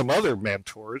had some other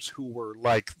mentors who were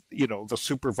like, the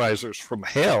supervisors from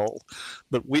hell,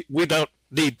 but we don't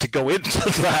need to go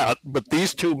into that. But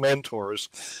these two mentors,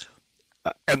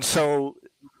 and so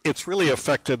it's really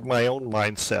affected my own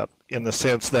mindset in the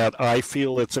sense that I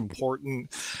feel it's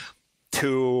important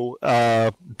to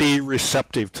be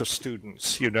receptive to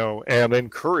students, and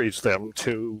encourage them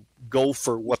to go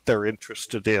for what they're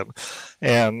interested in.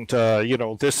 And,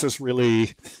 this is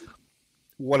really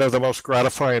one of the most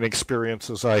gratifying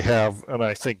experiences I have. And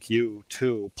I think you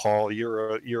too, Paul,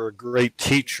 you're a great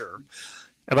teacher.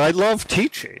 And I love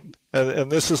teaching.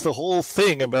 And this is the whole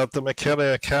thing about the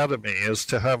McKenna Academy, is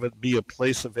to have it be a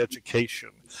place of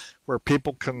education where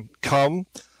people can come.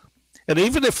 And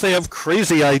even if they have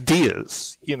crazy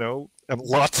ideas, and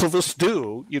lots of us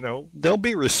do, they'll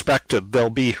be respected, they'll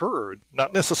be heard,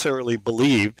 not necessarily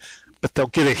believed, but they'll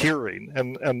get a hearing.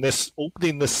 And this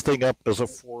opening this thing up as a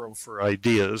forum for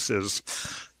ideas is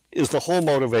the whole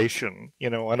motivation,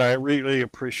 and I really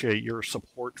appreciate your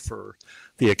support for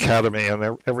the Academy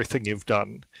and everything you've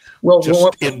done,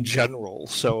 in general.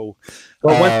 So,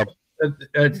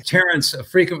 Terence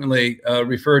frequently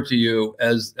referred to you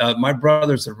as my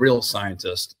brother's a real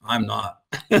scientist. I'm not.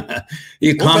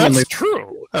 That's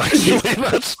true. Actually,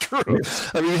 that's true.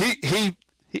 I mean,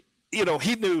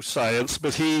 he knew science,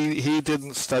 but he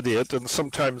didn't study it, and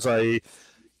sometimes I've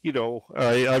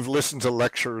listened to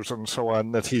lectures and so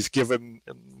on that he's given,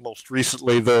 and most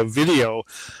recently the video.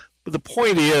 But the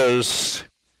point is,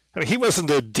 he wasn't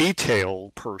a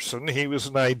detail person. He was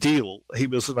an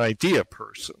idea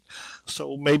person.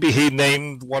 So maybe he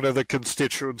named one of the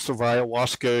constituents of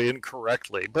ayahuasca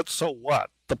incorrectly, but so what?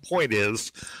 The point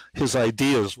is, his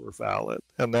ideas were valid,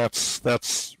 and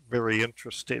that's very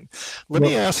interesting. Let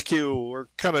me ask you, we're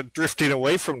kind of drifting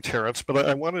away from Terence, but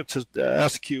I wanted to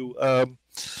ask you,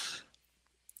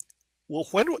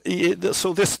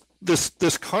 so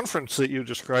this conference that you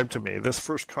described to me, this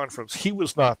first conference, he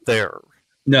was not there.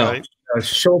 No, right?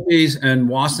 Schultes and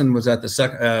Wasson was at the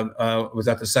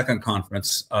second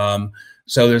conference.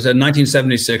 So there's a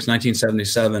 1976,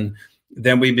 1977.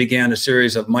 Then we began a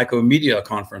series of mycomedia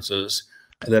conferences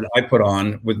that I put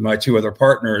on with my two other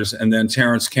partners, and then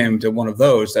Terence came to one of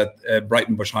those at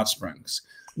Brighton Bush Hot Springs.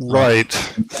 Right.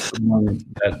 And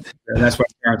that's why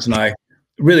Terence and I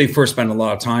really first spent a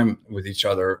lot of time with each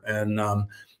other. And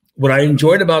what I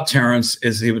enjoyed about Terence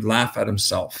is he would laugh at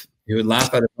himself. He would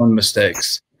laugh at his own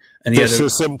mistakes. And he had a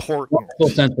wonderful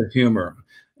sense of humor.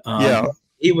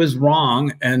 He was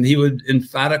wrong, and he would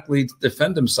emphatically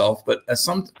defend himself. But at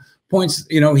some points,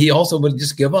 he also would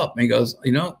just give up. And he goes,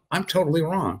 I'm totally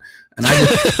wrong. And I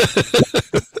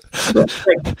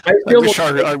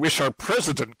I wish our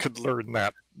president could learn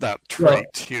that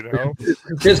trait, you know.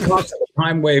 His concept of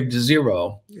time wave to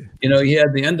zero, you know, he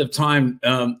had the end of time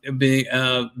being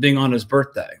on his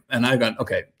birthday. And I got,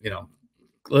 okay, you know,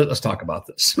 let's talk about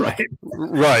this, right?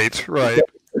 Right.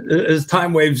 His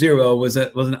time wave zero was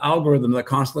an algorithm that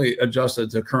constantly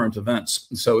adjusted to current events.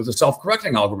 So it's a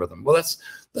self-correcting algorithm. Well,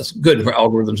 that's good for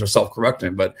algorithms are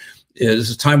self-correcting, but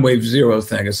this time wave zero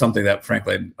thing is something that,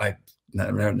 frankly, I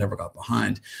never got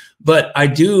behind. But I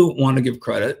do want to give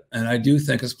credit, and I do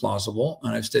think it's plausible,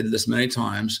 and I've stated this many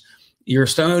times. Your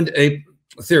stoned ape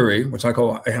theory, which I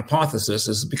call a hypothesis,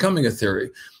 is becoming a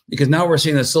theory, because now we're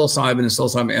seeing that psilocybin and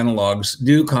psilocybin analogs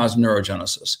do cause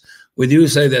neurogenesis. We do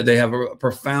say that they have a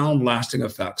profound lasting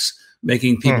effects,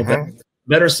 making people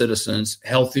better citizens,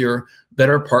 healthier,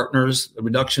 better partners, a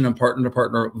reduction in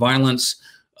partner-to-partner violence,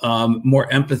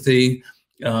 more empathy,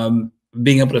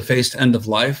 being able to face the end of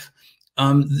life.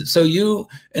 So you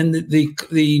and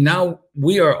the now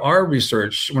we are our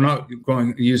research. We're not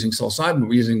going using psilocybin.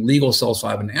 We're using legal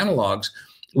psilocybin analogs.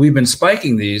 We've been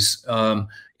spiking these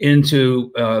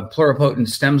into pluripotent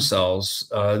stem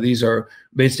cells. These are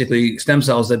basically stem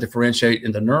cells that differentiate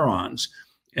into neurons.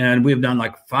 And we've done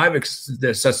like 5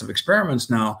 sets of experiments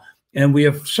now, and we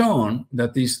have shown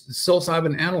that these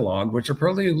psilocybin analog, which are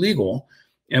perfectly legal,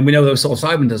 and we know that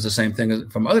psilocybin does the same thing as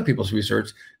from other people's research,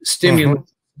 stimulates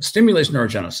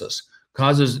neurogenesis,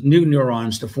 causes new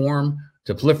neurons to form,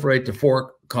 to proliferate, to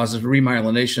fork, causes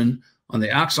remyelination on the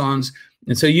axons.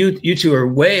 And so you two are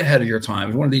way ahead of your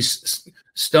time. One of these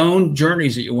stone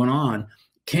journeys that you went on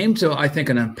came to, I think,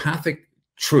 an empathic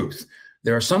truth.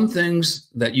 There are some things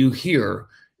that you hear,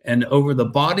 and over the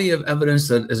body of evidence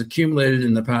that is accumulated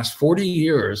in the past 40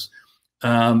 years,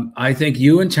 I think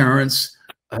you and Terence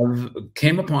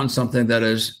came upon something that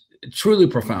is truly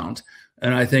profound.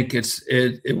 And I think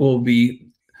it will be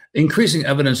increasing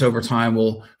evidence over time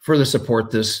will further support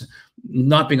this,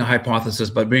 not being a hypothesis,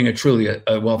 but being a truly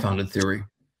a well-founded theory.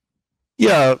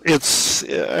 Yeah,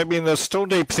 I mean, the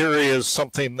stoned ape theory is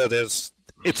something that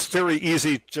it's very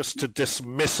easy just to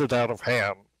dismiss it out of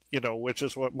hand, you know, which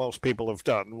is what most people have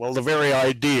done. Well, the very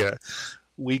idea,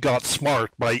 we got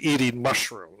smart by eating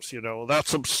mushrooms, you know,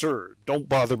 that's absurd. Don't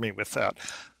bother me with that.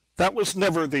 That was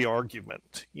never the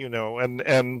argument, you know,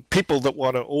 and people that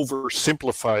want to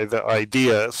oversimplify the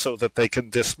idea so that they can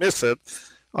dismiss it,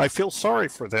 I feel sorry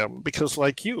for them, because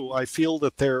like you, I feel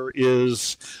that there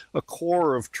is a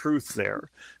core of truth there.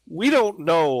 We don't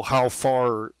know how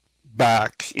far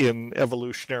back in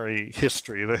evolutionary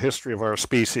history, the history of our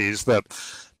species, that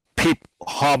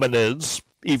hominids,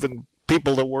 even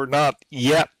people that were not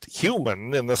yet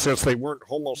human in the sense they weren't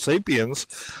Homo sapiens,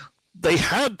 they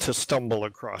had to stumble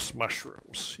across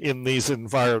mushrooms in these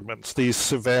environments, these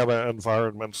savanna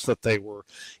environments that they were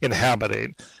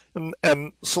inhabiting.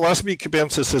 And Psilocybe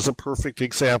cubensis is a perfect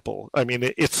example. I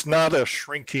mean, it's not a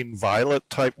shrinking violet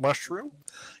type mushroom.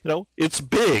 You know, it's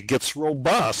big, it's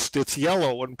robust, it's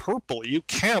yellow and purple. You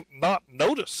can't not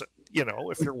notice it, you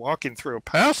know, if you're walking through a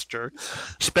pasture,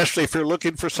 especially if you're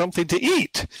looking for something to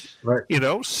eat. Right. You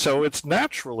know, so it's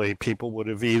naturally people would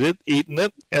have eaten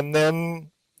it. And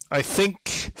then I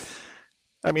think,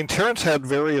 I mean, Terence had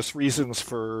various reasons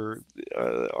for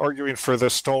arguing for the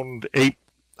stoned ape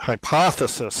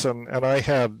hypothesis, and I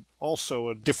had also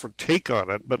a different take on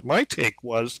it. But my take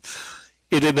was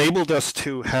it enabled us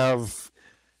to have,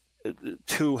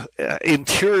 to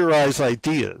interiorize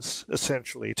ideas,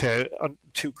 essentially,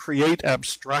 to create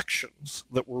abstractions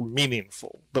that were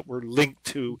meaningful, that were linked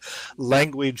to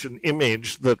language and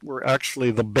image that were actually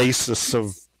the basis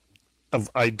of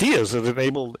ideas. It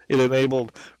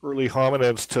enabled early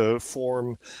hominids to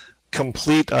form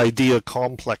complete idea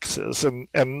complexes,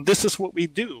 and this is what we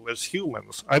do as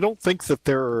humans. I don't think that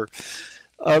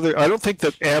I don't think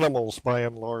that animals by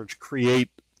and large create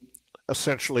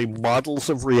essentially models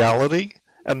of reality,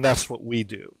 and that's what we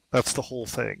do. That's the whole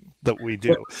thing that we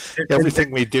do.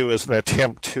 Everything we do is an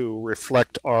attempt to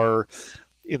reflect our,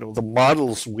 you know, the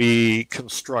models we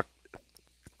construct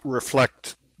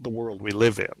reflect the world we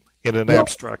live in an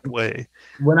abstract way.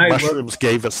 Mushrooms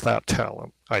gave us that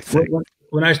talent, I think.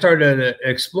 When I started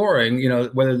exploring, you know,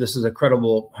 whether this is a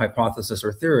credible hypothesis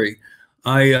or theory,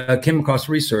 I came across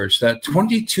research that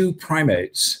 22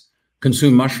 primates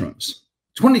consume mushrooms.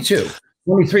 22,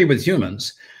 23 with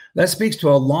humans. That speaks to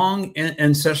a long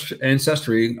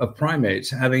ancestry of primates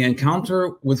having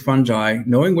encounter with fungi,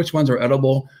 knowing which ones are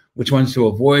edible, which ones to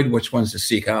avoid, which ones to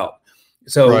seek out.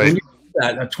 So when you do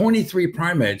that, 23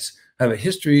 primates have a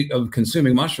history of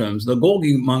consuming mushrooms. The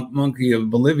Golgi monkey of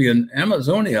Bolivian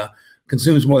Amazonia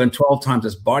consumes more than 12 times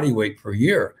its body weight per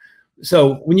year.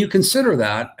 So when you consider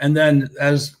that, and then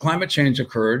as climate change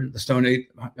occurred, the Stone Age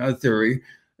theory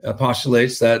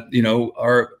postulates that,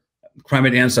 our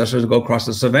primate ancestors go across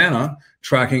the savannah,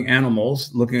 tracking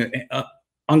animals, looking at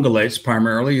ungulates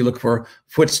primarily. You look for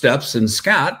footsteps and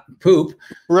scat, poop.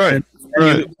 Right.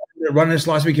 And you run into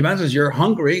Las Vegas, you're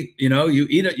hungry, you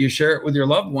eat it, you share it with your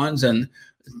loved ones, and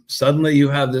suddenly you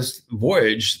have this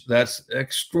voyage that's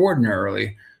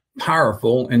extraordinarily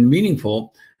powerful and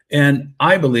meaningful. And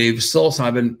I believe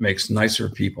psilocybin makes nicer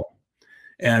people.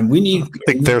 And we need... I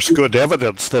think there's good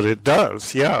evidence that it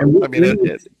does. Yeah.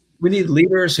 We need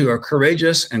leaders who are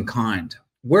courageous and kind.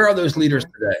 Where are those leaders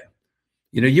today?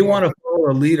 You want to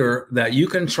follow a leader that you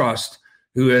can trust,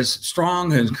 who is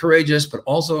strong and courageous, but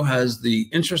also has the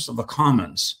interests of the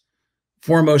commons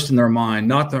foremost in their mind,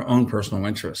 not their own personal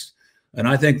interest. And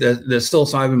I think that the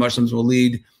psilocybin mushrooms will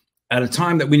lead at a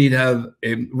time that we need to have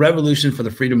a revolution for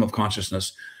the freedom of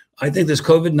consciousness. I think this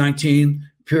COVID-19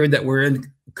 period that we're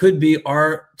in could be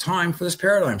our time for this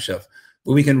paradigm shift,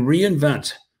 where we can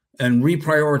reinvent and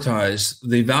reprioritize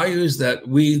the values that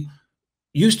we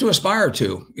used to aspire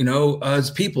to,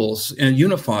 as peoples, and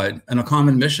unified in a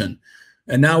common mission.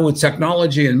 And now with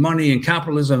technology and money and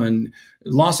capitalism and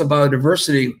loss of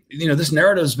biodiversity, this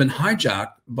narrative has been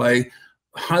hijacked by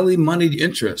highly moneyed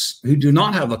interests who do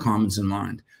not have the commons in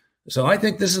mind. So I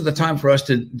think this is the time for us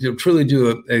to truly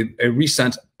do a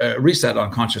reset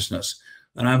on consciousness.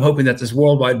 And I'm hoping that this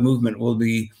worldwide movement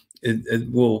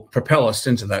will propel us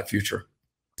into that future.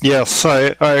 Yes,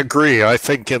 I agree. I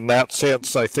think in that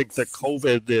sense, I think that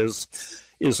COVID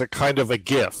is a kind of a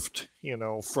gift,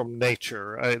 from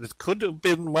nature. It could have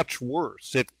been much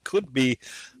worse. It could be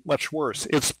much worse.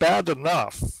 It's bad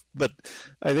enough, but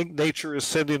I think nature is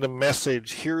sending a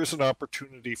message. Here's an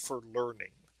opportunity for learning.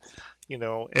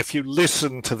 If you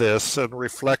listen to this and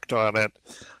reflect on it,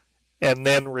 and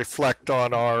then reflect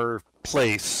on our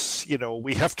place,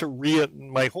 we have to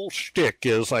my whole shtick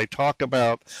is I talk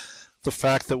about the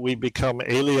fact that we become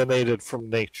alienated from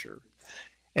nature.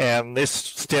 And this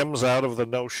stems out of the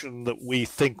notion that we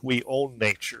think we own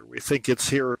nature. We think it's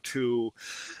here to,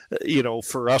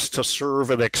 for us to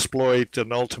serve and exploit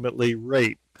and ultimately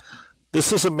rape.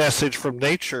 This is a message from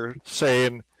nature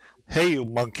saying, hey, you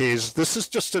monkeys, this is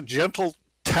just a gentle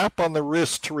tap on the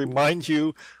wrist to remind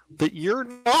you that you're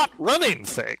not running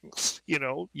things.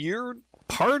 You're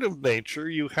part of nature.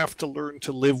 You have to learn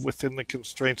to live within the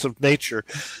constraints of nature.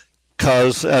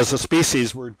 Because as a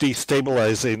species, we're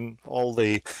destabilizing all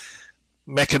the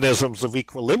mechanisms of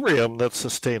equilibrium that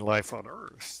sustain life on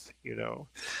Earth.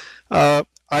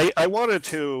 I wanted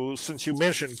to, since you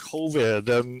mentioned COVID,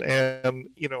 and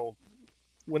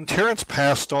when Terence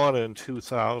passed on in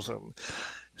 2000,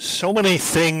 so many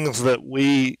things that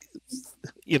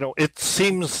it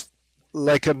seems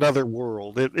like another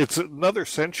world. It's another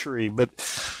century, but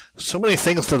so many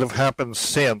things that have happened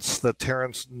since that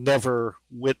Terence never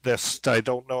witnessed. I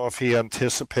don't know if he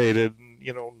anticipated,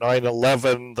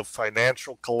 9/11, the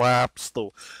financial collapse, the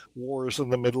wars in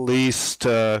the Middle East,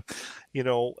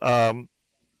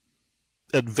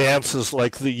 advances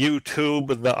like the YouTube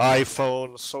and the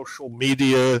iPhone, social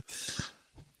media.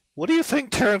 What do you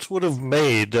think Terence would have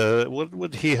made? What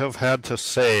would he have had to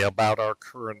say about our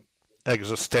current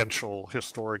existential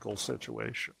historical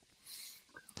situation?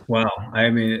 Wow. I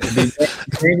mean, it'd be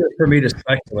dangerous for me to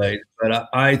speculate, but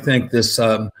I think this,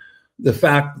 the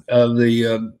fact of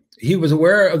he was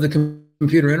aware of the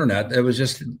computer internet. It was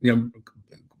just,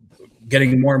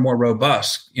 getting more and more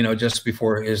robust, just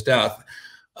before his death.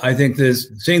 I think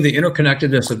seeing the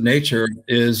interconnectedness of nature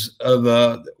is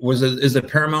the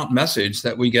paramount message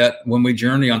that we get when we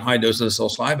journey on high doses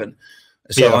of psilocybin.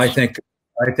 So yes. I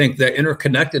think the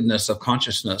interconnectedness of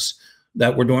consciousness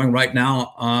that we're doing right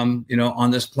now,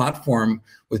 on this platform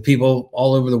with people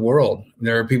all over the world.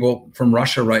 There are people from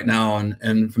Russia right now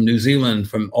and from New Zealand,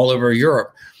 from all over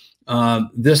Europe.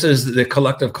 This is the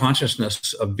collective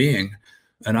consciousness of being.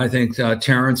 And I think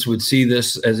Terence would see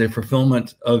this as a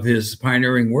fulfillment of his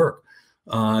pioneering work.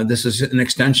 This is an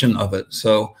extension of it.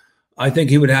 So I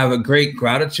think he would have a great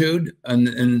gratitude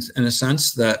in a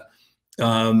sense that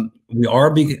we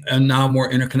are now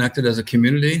more interconnected as a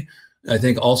community. I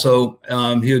think also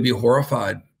he would be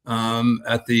horrified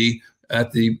at the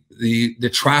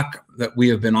track that we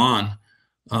have been on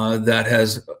that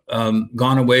has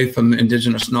gone away from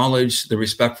indigenous knowledge, the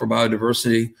respect for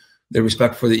biodiversity, the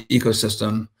respect for the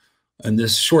ecosystem, and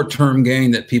this short-term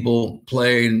gain that people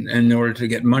play in order to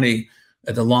get money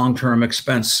at the long-term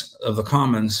expense of the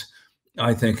commons,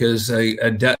 I think is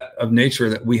a debt of nature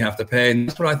that we have to pay. And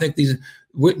that's what I think this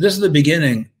is the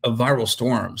beginning of viral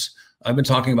storms. I've been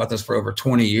talking about this for over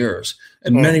 20 years,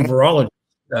 and many virologists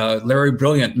Larry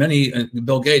Brilliant,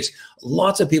 Bill Gates,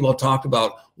 lots of people have talked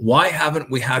about why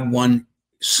haven't we had one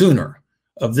sooner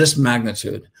of this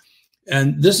magnitude?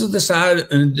 And this is the sad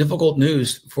and difficult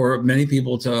news for many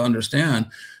people to understand,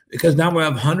 because now we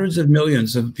have hundreds of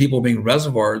millions of people being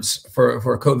reservoirs for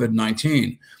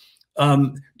COVID-19.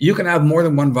 You can have more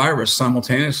than one virus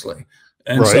simultaneously.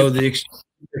 And so the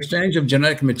exchange of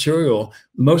genetic material,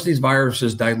 most of these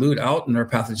viruses dilute out in their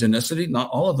pathogenicity. Not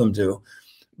all of them do.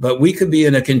 But we could be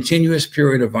in a continuous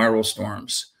period of viral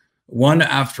storms, one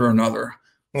after another.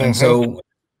 And so it's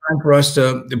time for us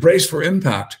to brace for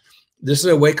impact. This is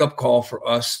a wake-up call for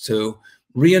us to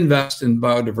reinvest in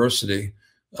biodiversity.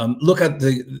 Look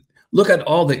at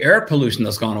all the air pollution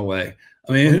that's gone away.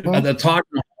 I mean, the Taj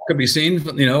Mahal could be seen,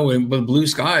 you know, with blue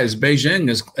skies. Beijing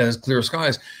has clear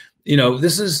skies. You know,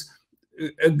 this is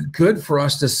good for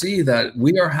us to see that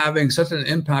we are having such an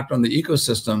impact on the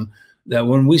ecosystem that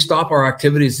when we stop our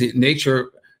activities,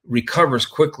 nature recovers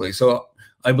quickly. So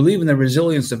I believe in the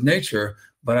resilience of nature,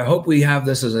 but I hope we have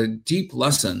this as a deep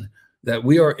lesson that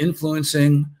we are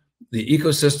influencing the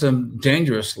ecosystem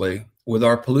dangerously with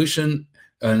our pollution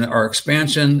and our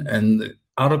expansion and the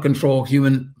out of control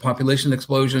human population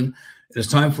explosion. It is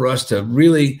time for us to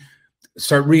really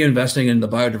start reinvesting in the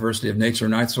biodiversity of nature.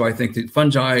 And so I think that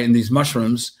fungi and these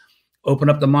mushrooms open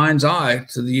up the mind's eye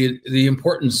to the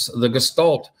importance, the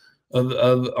gestalt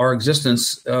of our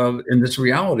existence in this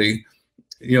reality.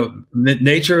 You know,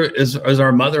 nature is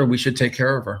our mother. We should take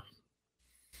care of her.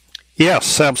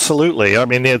 Yes, absolutely. I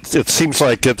mean, it seems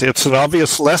like it's an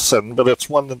obvious lesson, but it's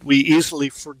one that we easily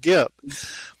forget.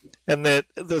 And that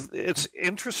it's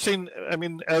interesting. I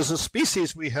mean, as a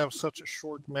species, we have such a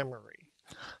short memory.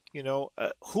 You know,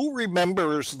 who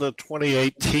remembers the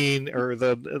 2018 or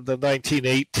the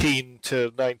 1918 to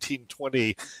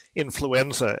 1920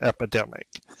 influenza epidemic?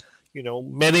 You know,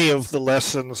 many of the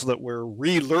lessons that we're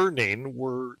relearning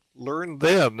were learned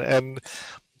then. And,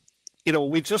 you know,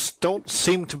 we just don't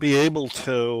seem to be able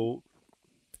to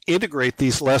integrate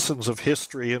these lessons of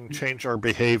history and change our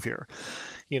behavior,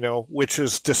 you know, which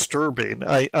is disturbing.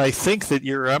 I think that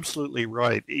you're absolutely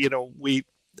right. You know,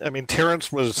 Terence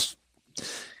was,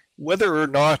 whether or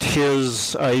not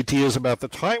his ideas about the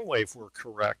time wave were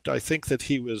correct, I think that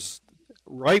he was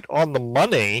right on the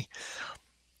money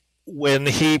when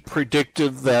he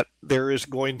predicted that there is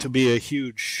going to be a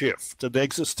huge shift, an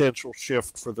existential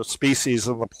shift for the species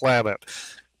and the planet.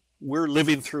 We're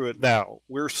living through it now.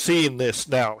 We're seeing this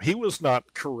now. He was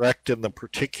not correct in the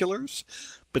particulars,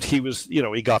 but he was, you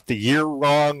know, he got the year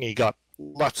wrong. He got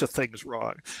lots of things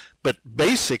wrong. But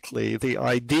basically, the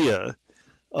idea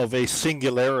of a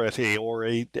singularity or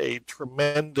a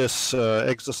tremendous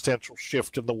existential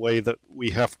shift in the way that we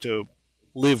have to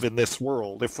live in this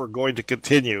world if we're going to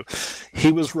continue,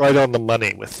 he was right on the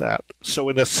money with that. So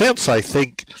in a sense, I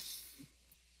think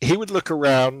he would look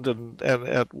around and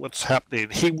at what's happening.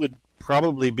 He would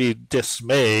probably be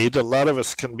dismayed. A lot of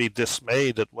us can be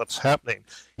dismayed at what's happening.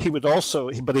 He would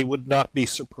also, but he would not be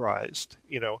surprised.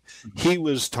 You know, he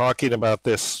was talking about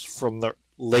this from the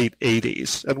late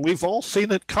 80s, and we've all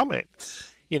seen it coming.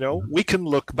 You know, we can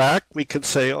look back, we can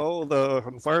say, oh, the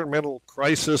environmental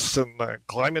crisis and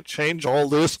climate change, all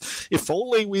this, if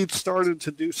only we'd started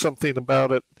to do something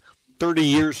about it 30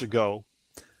 years ago,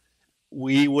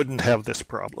 we wouldn't have this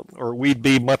problem, or we'd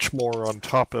be much more on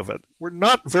top of it. We're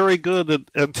not very good at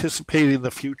anticipating the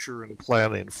future and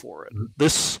planning for it.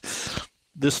 This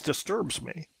disturbs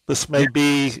me. This may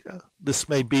be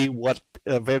what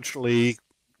eventually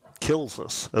kills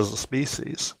us as a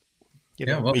species. You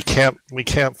know, we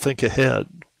can't think ahead.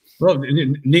 Well,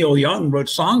 Neil Young wrote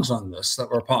songs on this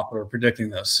that were popular, predicting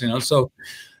this. You know, so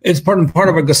it's part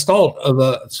of a gestalt of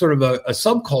a sort of a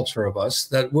subculture of us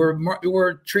that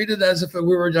we're treated as if we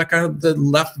were kind of the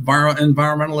left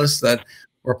environmentalists that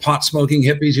were pot smoking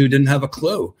hippies who didn't have a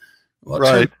clue. Well,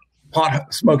 right.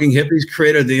 Pot smoking hippies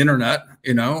created the internet.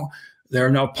 You know,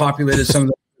 they're now populated some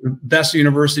of the best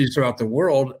universities throughout the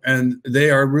world, and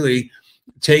they are really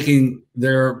taking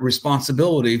their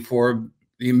responsibility for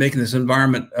making this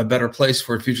environment a better place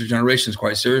for future generations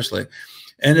quite seriously.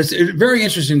 And it's very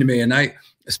interesting to me. And I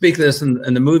speak of this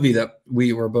in the movie that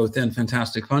we were both in,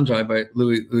 Fantastic Fungi by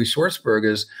Louis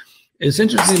Schwartzberg. It's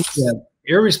interesting that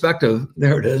irrespective,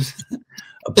 there it is,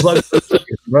 a plug.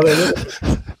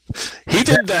 He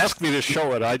didn't ask me to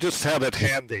show it. I just had it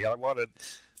handy. I wanted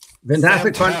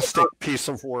fantastic piece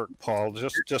of work, Paul.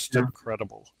 Just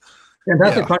incredible.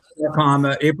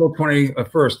 FantasticFungi.com, April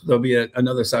 21st, there'll be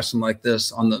another session like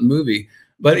this on the movie.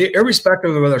 But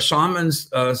irrespective of whether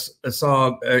shamans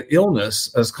saw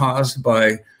illness as caused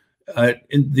by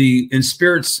in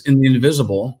spirits in the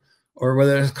invisible, or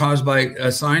whether it's caused by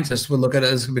scientists would look at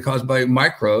it as caused by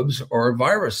microbes or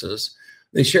viruses.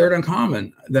 They share it in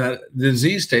common that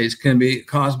disease states can be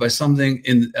caused by something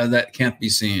that can't be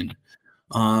seen.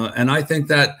 And I think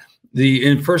that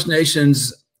in First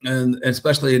Nations, and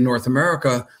especially in North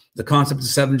America, the concept of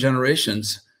 7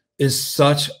 generations is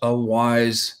such a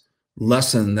wise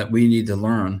lesson that we need to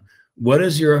learn. What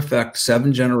is your effect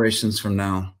 7 generations from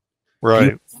now?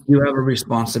 Right. You have a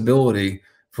responsibility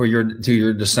to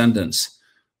your descendants.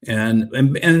 And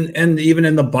even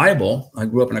in the Bible, I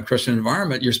grew up in a Christian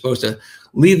environment. You're supposed to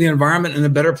leave the environment in a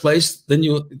better place than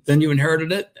you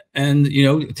inherited it, and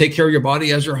take care of your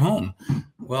body as your home.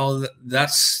 Well,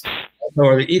 that's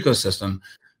the ecosystem.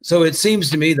 So it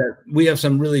seems to me that we have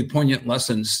some really poignant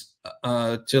lessons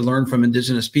to learn from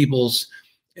indigenous peoples,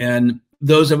 and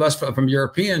those of us from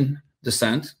European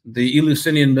descent. The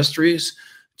Eleusinian mysteries,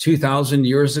 2,000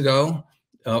 years ago,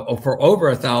 for over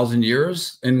 1,000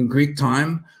 years in Greek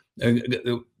time.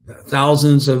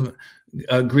 Thousands of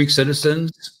Greek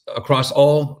citizens across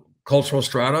all cultural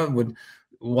strata would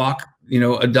walk,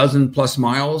 a dozen plus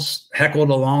miles, heckled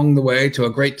along the way to a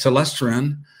great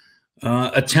telestrian,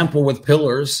 a temple with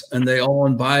pillars, and they all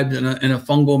imbibed in a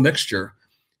fungal mixture.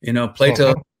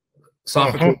 Plato,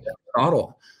 Sophocles,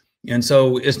 Aristotle. And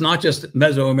so it's not just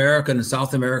Mesoamerican and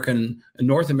South American and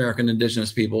North American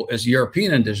indigenous people, it's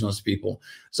European indigenous people.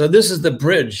 So this is the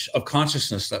bridge of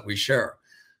consciousness that we share.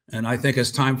 And I think it's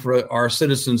time for our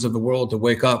citizens of the world to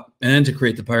wake up and to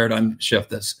create the paradigm shift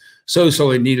that's so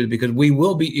needed, because we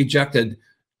will be ejected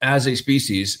as a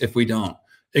species if we don't.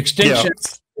 Extinction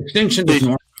is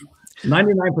normal.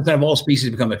 99% of all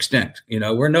species become extinct.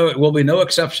 We'll be no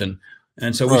exception.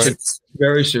 And so we should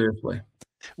very seriously.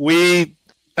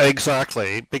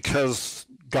 Exactly, because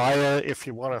Gaia, if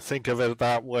you want to think of it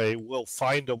that way, will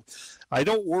find them. I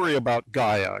don't worry about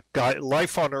Gaia.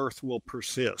 Life on Earth will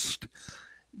persist,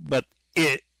 but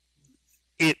it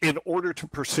in order to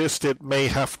persist, it may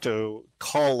have to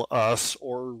call us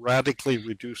or radically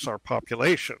reduce our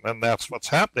population, and that's what's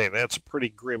happening. It's a pretty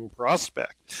grim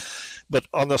prospect. But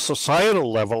on the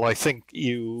societal level, I think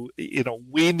we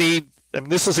need. And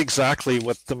this is exactly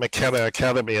what the McKenna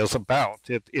Academy is about.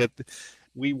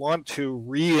 We want to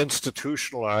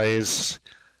reinstitutionalize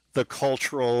the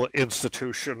cultural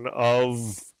institution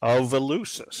of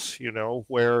Eleusis,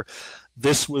 where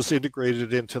this was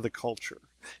integrated into the culture.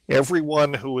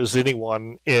 Everyone who was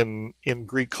anyone in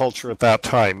Greek culture at that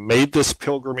time made this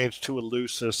pilgrimage to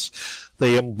Eleusis.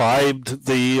 They imbibed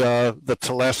the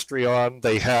telestrion.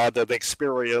 They had an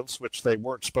experience which they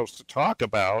weren't supposed to talk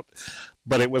about,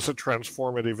 but it was a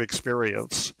transformative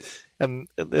experience. And,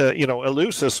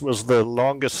 Eleusis was the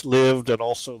longest lived and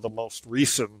also the most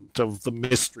recent of the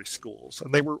mystery schools.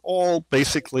 And they were all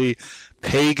basically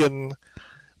pagan.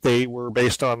 They were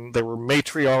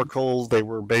matriarchal, they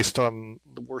were based on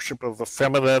the worship of the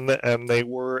feminine, and they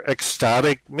were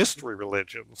ecstatic mystery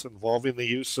religions involving the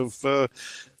use of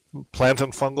plant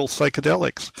and fungal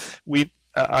psychedelics.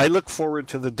 I look forward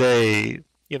to the day.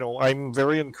 I'm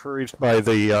very encouraged by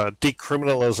the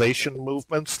decriminalization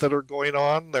movements that are going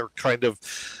on. They're kind of,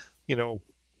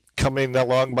 coming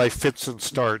along by fits and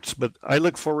starts. But I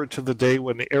look forward to the day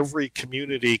when every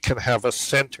community can have a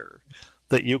center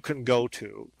that you can go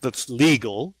to that's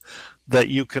legal, that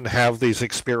you can have these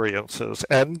experiences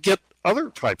and get other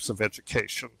types of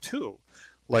education too,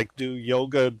 like do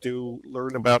yoga,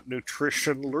 learn about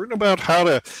nutrition, learn about how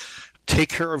to take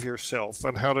care of yourself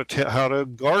and how to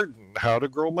garden, how to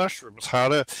grow mushrooms, how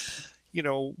to,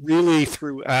 really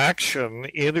through action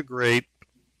integrate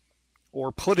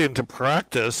or put into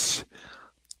practice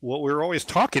what we're always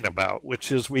talking about,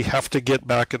 which is we have to get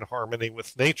back in harmony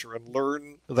with nature and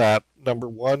learn that, number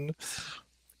one,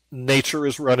 nature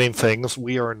is running things.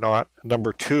 We are not.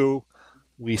 Number two,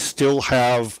 we still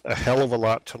have a hell of a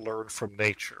lot to learn from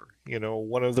nature.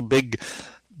 One of the big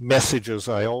messages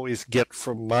I always get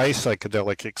from my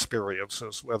psychedelic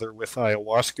experiences, whether with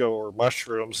ayahuasca or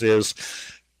mushrooms, is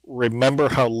remember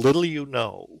how little you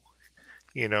know.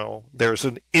 There's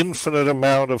an infinite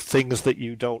amount of things that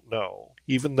you don't know.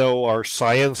 Even though our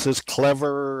science is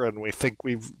clever and we think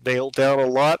we've nailed down a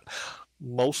lot,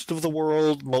 most of the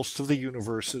world, most of the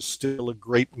universe is still a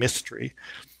great mystery,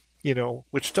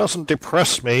 which doesn't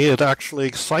depress me. It actually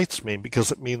excites me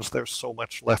because it means there's so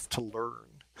much left to learn.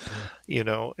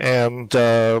 And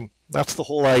that's the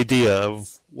whole idea of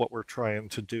what we're trying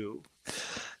to do.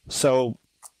 So,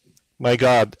 my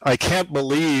God, I can't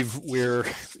believe we're,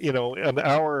 an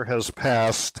hour has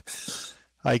passed.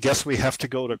 I guess we have to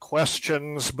go to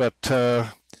questions, but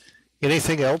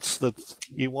anything else that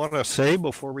you want to say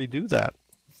before we do that?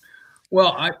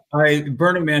 Well,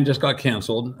 Burning Man just got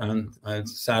canceled, and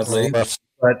sadly, Well,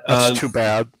 that's too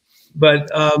bad. But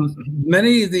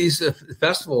many of these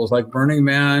festivals, like Burning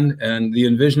Man and the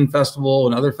Envision Festival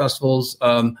and other festivals,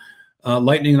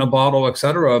 Lightning in a Bottle,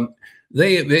 etc.,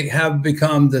 they have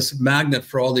become this magnet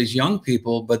for all these young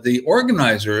people. But the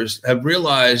organizers have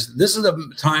realized this is a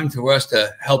time for us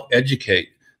to help educate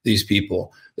these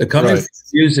people. They're coming for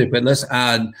music, but let's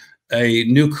add a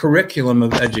new curriculum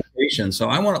of education. So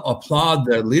I want to applaud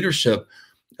the leadership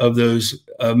of those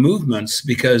movements,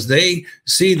 because they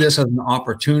see this as an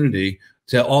opportunity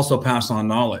to also pass on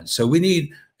knowledge. So we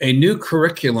need a new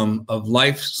curriculum of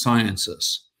life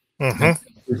sciences. We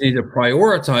need to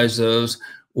prioritize those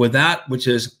with that which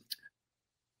is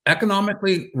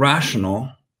economically rational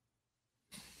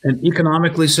and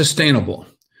economically sustainable,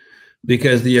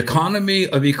 because the economy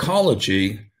of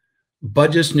ecology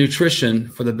budgets nutrition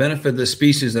for the benefit of the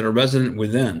species that are resident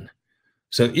within.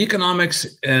 So economics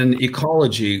and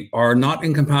ecology are not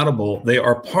incompatible. They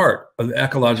are part of the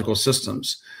ecological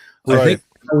systems. I think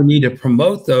we need to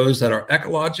promote those that are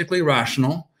ecologically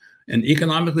rational and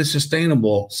economically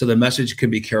sustainable, so the message can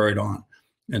be carried on.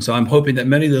 And so I'm hoping that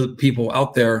many of the people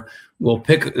out there will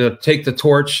take the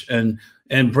torch and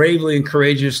bravely and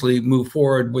courageously move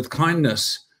forward with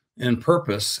kindness and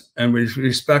purpose and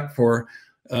respect for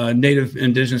Native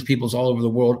Indigenous peoples all over the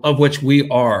world, of which we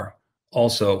are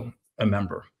also a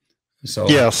member. So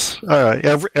yes,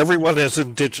 everyone is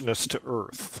indigenous to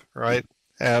Earth, right?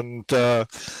 And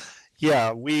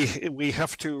yeah, we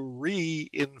have to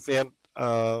reinvent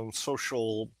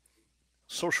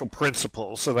social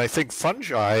principles, and I think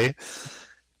fungi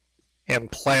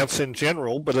and plants in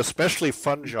general, but especially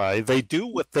fungi, they do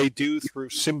what they do through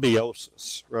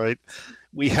symbiosis, right?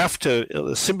 We have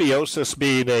to symbiosis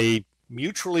being a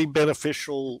mutually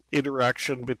beneficial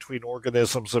interaction between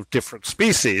organisms of different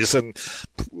species. And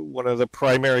one of the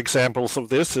primary examples of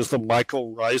this is the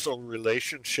mycorrhizal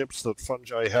relationships that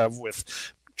fungi have with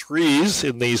trees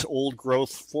in these old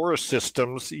growth forest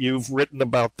systems. You've written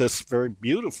about this very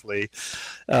beautifully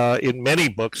in many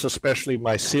books, especially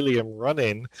Mycelium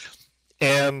Running.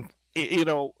 And, you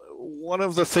know, one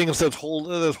of the things that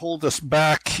hold us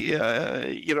back, you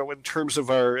know, in terms of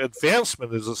our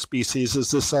advancement as a species, is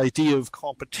this idea of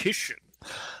competition.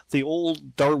 The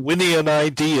old Darwinian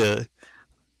idea,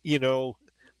 you know,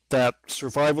 that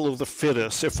survival of the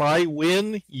fittest. If I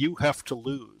win, you have to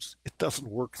lose. It doesn't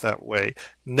work that way.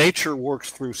 Nature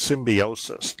works through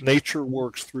symbiosis. Nature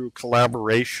works through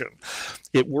collaboration.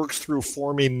 It works through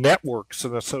forming networks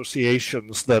and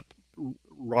associations that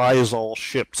rise all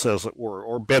ships, as it were,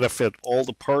 or benefit all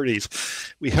the parties.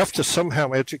 We have to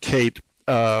somehow educate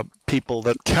people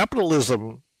that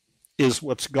capitalism is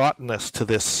what's gotten us to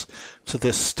this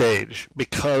stage,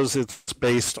 because it's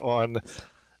based on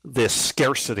this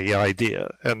scarcity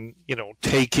idea and, you know,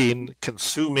 taking,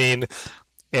 consuming,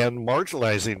 and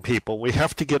marginalizing people. We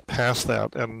have to get past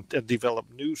that and develop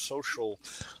new social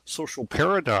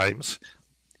paradigms,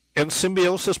 and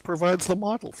symbiosis provides the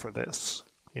model for this.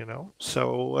 You know,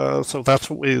 so that's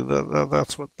what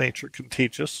that's what nature can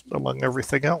teach us, among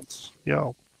everything else.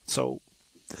 Yeah. So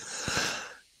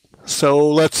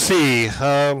let's see.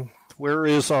 Where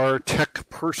is our tech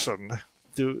person?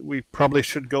 We probably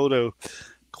should go to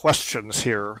questions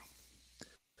here.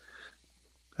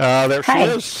 There she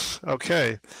is.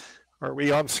 Okay. Are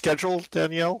we on schedule,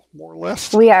 Danielle, more or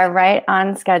less? We are right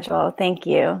on schedule. Thank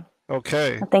you.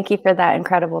 Okay. Well, thank you for that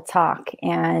incredible talk.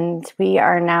 And we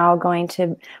are now going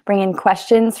to bring in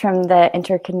questions from the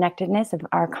interconnectedness of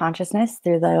our consciousness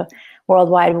through the World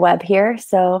Wide Web here.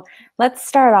 So let's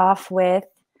start off with,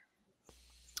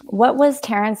 what was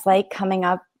Terence like coming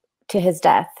up to his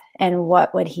death, and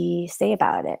what would he say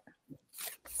about it?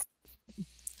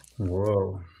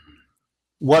 Whoa.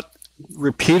 What?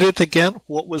 Repeat it again.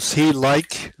 What was he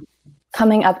like?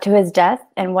 Coming up to his death,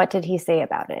 and what did he say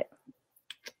about it?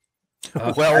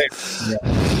 Well,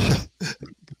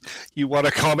 you want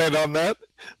to comment on that?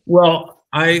 Well,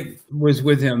 I was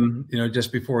with him, you know,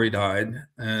 just before he died,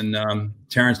 and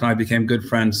Terence and I became good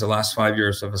friends the last 5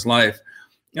 years of his life,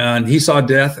 and he saw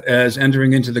death as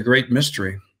entering into the great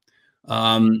mystery.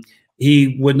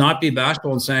 He would not be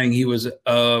bashful in saying he was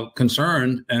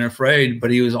concerned and afraid,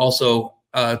 but he was also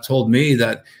told me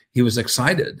that he was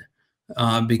excited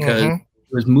because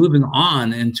he was moving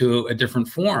on into a different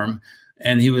form.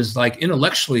 And he was like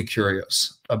intellectually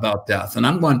curious about death. And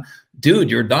I'm going, dude,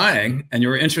 you're dying and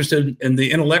you're interested in the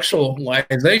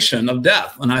intellectualization of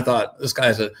death. And I thought, this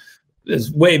guy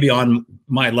is way beyond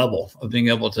my level of being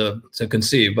able to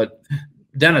conceive. But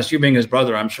Dennis, you being his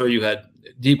brother, I'm sure you had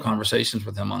deep conversations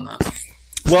with him on that.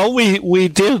 Well, we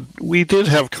did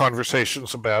have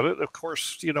conversations about it. Of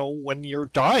course, when you're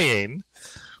dying,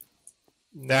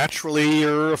 naturally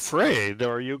you're afraid,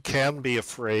 or you can be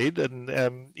afraid,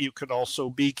 and you can also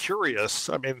be curious.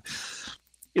 I mean,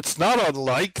 it's not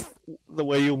unlike the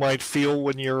way you might feel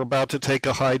when you're about to take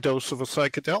a high dose of a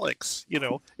psychedelics.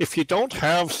 If you don't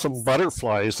have some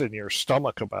butterflies in your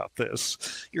stomach about this,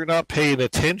 you're not paying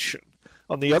attention.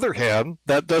 On the other hand,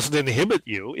 that doesn't inhibit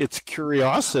you. It's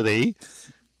curiosity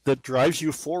that drives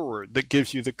you forward, that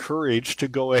gives you the courage to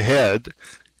go ahead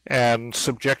and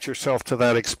subject yourself to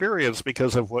that experience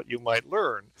because of what you might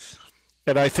learn.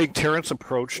 And I think Terence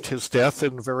approached his death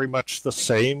in very much the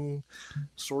same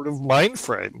sort of mind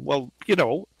frame. Well,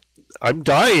 I'm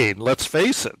dying, let's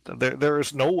face it. There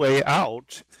is no way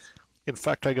out. In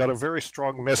fact, I got a very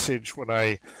strong message when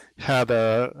I had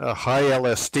a high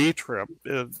LSD trip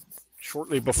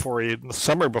shortly before in the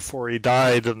summer before he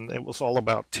died, and it was all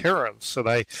about Terence. And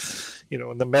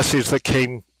and the message that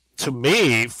came to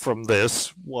me from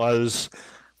this was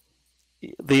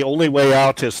the only way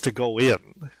out is to go in.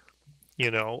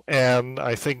 And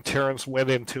I think Terence went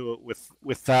into it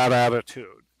with that attitude.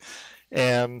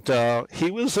 And he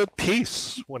was at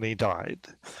peace when he died.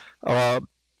 I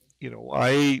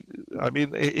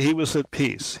mean, he was at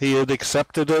peace. He had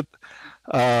accepted it.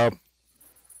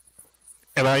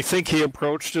 And I think he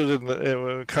approached it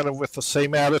in kind of with the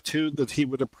same attitude that he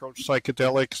would approach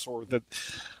psychedelics, or that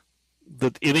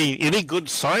any good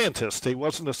scientist. He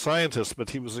wasn't a scientist, but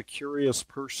he was a curious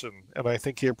person, and I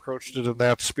think he approached it in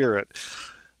that spirit.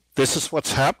 This is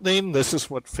what's happening. This is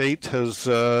what fate has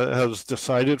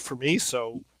decided for me.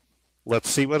 So let's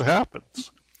see what happens.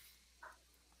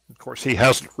 Of course, he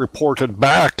hasn't reported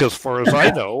back, as far as I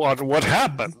know, on what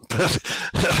happened. But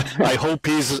I hope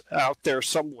he's out there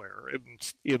somewhere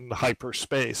in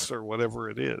hyperspace or whatever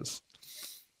it is.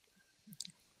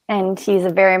 And he's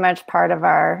very much part of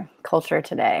our culture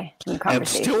today in the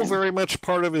conversation. And still very much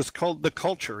part of the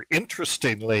culture.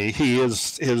 Interestingly,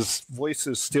 his voice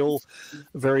is still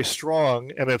very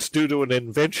strong, and it's due to an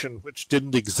invention which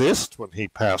didn't exist when he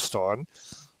passed on,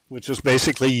 which is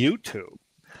basically YouTube.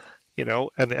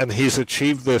 And he's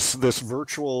achieved this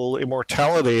virtual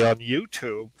immortality on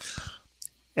YouTube.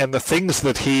 And the things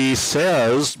that he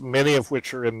says, many of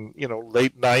which are in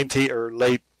late 90s or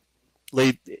late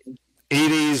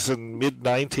 80s and mid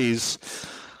 90s,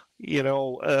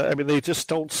 I mean, they just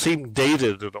don't seem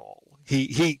dated at all.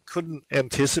 He couldn't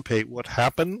anticipate what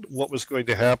was going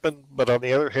to happen, but on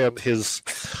the other hand, his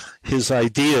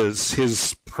ideas,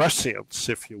 his prescience,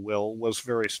 if you will, was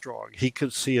very strong. He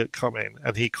could see it coming,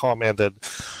 and he commented.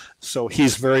 So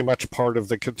he's very much part of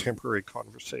the contemporary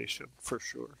conversation, for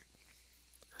sure.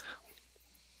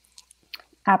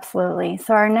 Absolutely.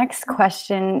 So our next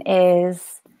question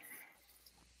is,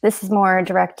 this is more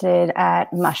directed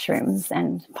at mushrooms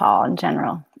and Paul in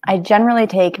general. I generally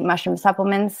take mushroom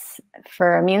supplements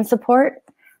for immune support.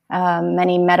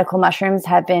 Many medical mushrooms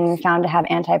have been found to have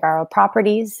antiviral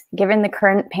properties. Given the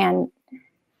current pandemic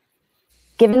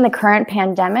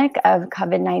of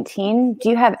COVID-19, do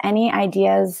you have any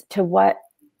ideas to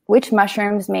which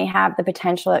mushrooms may have the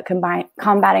potential at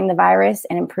combating the virus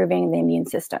and improving the immune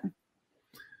system?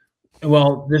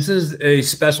 Well, this is a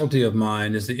specialty of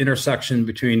mine, is the intersection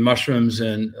between mushrooms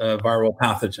and viral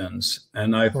pathogens.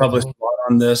 And I published a lot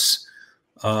on this.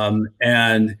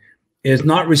 And it's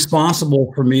not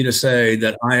responsible for me to say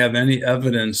that I have any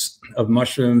evidence of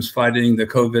mushrooms fighting the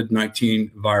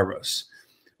COVID-19 virus.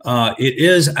 It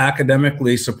is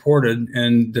academically supported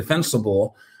and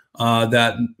defensible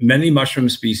that many mushroom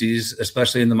species,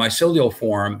 especially in the mycelial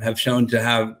form, have shown to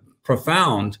have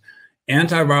profound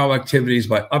antiviral activities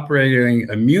by upregulating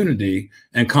immunity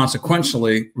and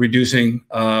consequentially reducing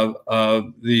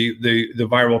the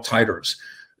viral titers.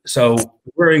 So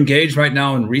we're engaged right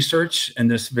now in research in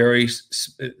this very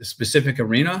specific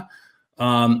arena,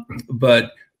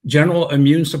 but general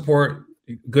immune support,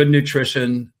 good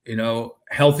nutrition,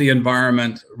 healthy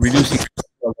environment, reducing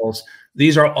levels.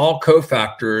 These are all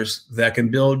cofactors that can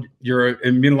build your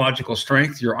immunological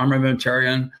strength, your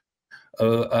armamentarium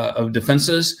of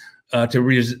defenses, to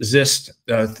resist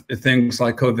things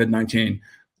like COVID-19.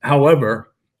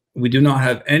 However, we do not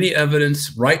have any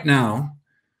evidence right now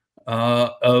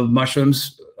of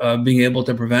mushrooms being able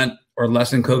to prevent or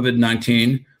lessen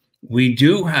COVID-19. We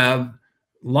do have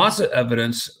lots of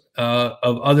evidence of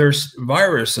other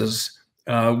viruses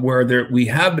where we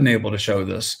have been able to show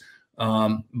this.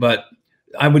 But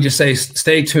I would just say,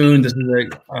 stay tuned. This is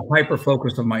a hyper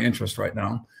focus of my interest right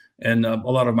now and a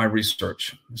lot of my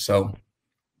research. So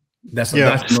that's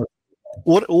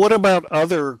What about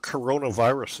other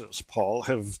coronaviruses, Paul?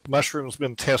 Have mushrooms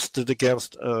been tested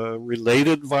against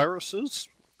related viruses?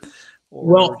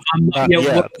 Well, not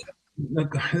yet?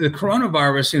 The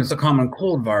coronavirus is a common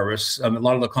cold virus. A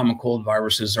lot of the common cold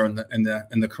viruses are in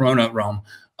the corona realm.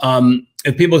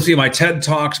 If people see my TED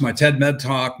Talks, my TED Med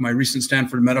Talk, my recent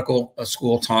Stanford Medical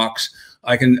School talks,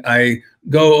 I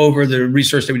go over the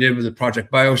research that we did with the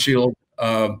Project BioShield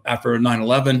after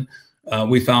 9/11.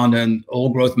 We found an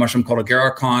old growth mushroom called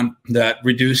agarikon that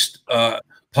reduced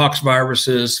pox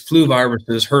viruses, flu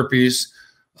viruses, herpes,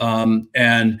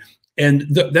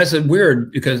 that's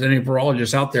weird because any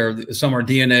virologists out there, some are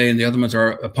DNA and the other ones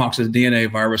are pox is DNA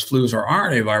virus, flus are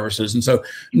RNA viruses. And so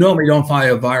normally you don't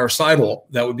find a virucidal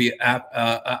that would be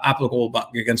applicable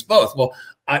against both. Well,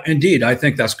 indeed, I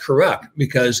think that's correct,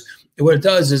 because what it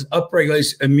does is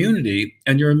upregulates immunity,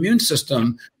 and your immune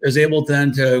system is able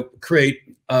then to create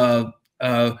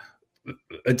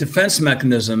defense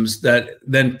mechanisms that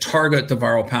then target the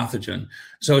viral pathogen.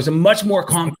 So it's a much more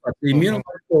complex. The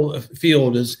immunological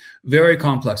field is very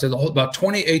complex. There's about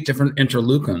 28 different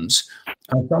interleukins,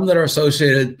 some that are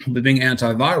associated with being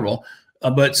antiviral,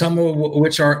 but some of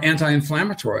which are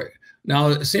anti-inflammatory.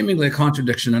 Now, seemingly a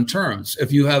contradiction in terms.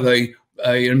 If you have an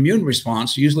immune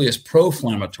response, usually it's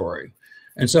pro-inflammatory.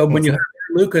 And so when you have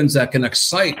interleukins that can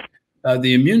excite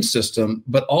the immune system,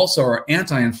 but also are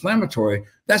anti-inflammatory,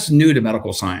 that's new to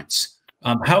medical science.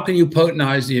 How can you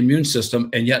potentize the immune system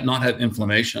and yet not have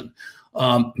inflammation?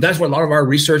 That's what a lot of our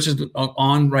research is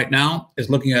on right now, is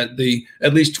looking at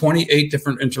at least 28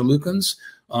 different interleukins.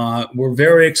 We're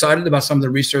very excited about some of the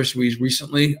research we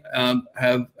recently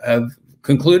have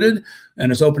concluded,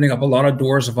 and it's opening up a lot of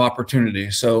doors of opportunity.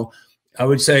 So I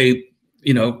would say,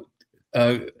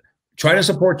 try to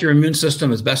support your immune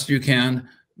system as best you can.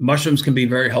 Mushrooms can be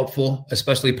very helpful,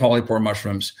 especially polypore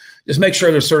mushrooms. Just make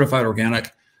sure they're certified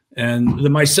organic. And the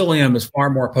mycelium is far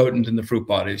more potent than the fruit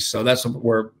bodies. So that's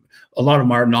where a lot of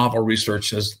our novel research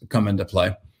has come into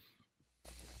play.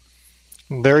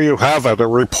 There you have it, a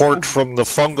report from the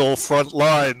fungal front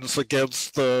lines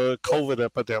against the COVID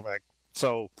epidemic.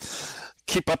 So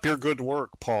keep up your good work,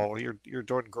 Paul. You're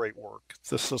doing great work.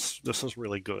 This is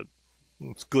really good.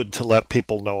 It's good to let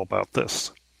people know about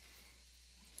this.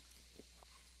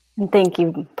 And thank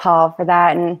you, Paul, for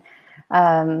that.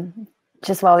 And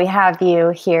just while we have you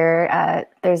here,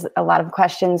 there's a lot of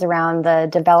questions around the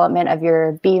development of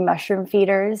your bee mushroom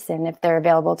feeders and if they're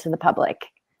available to the public.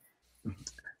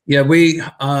 Yeah, we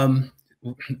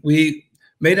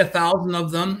made 1,000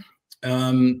 of them.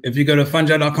 If you go to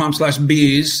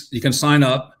fungi.com/bees, you can sign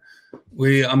up.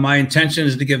 My intention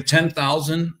is to give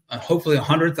 10,000, hopefully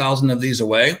 100,000 of these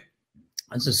away.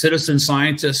 As a citizen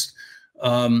scientist,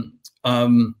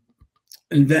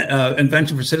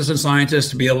 invention for citizen scientists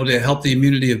to be able to help the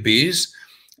immunity of bees.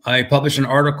 I published an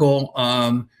article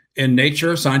in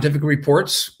Nature Scientific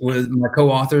Reports with my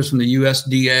co-authors from the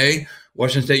USDA,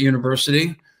 Washington State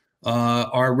University.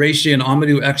 Our reishi and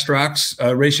amadou extracts,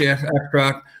 reishi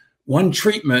extract, one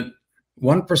treatment,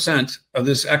 1% of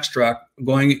this extract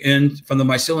going in from the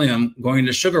mycelium, going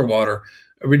into sugar water,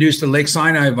 reduced the Lake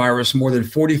Sinai virus more than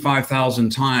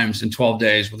 45,000 times in 12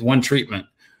 days with one treatment.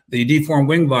 The deformed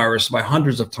wing virus by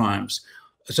hundreds of times.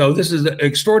 So this is an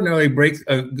extraordinary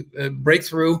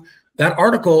breakthrough. That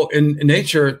article in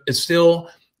Nature is still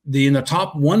in the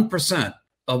top 1%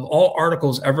 of all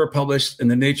articles ever published in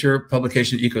the Nature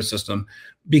publication ecosystem,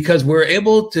 because we're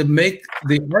able to make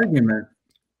the argument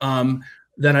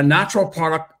that a natural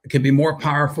product can be more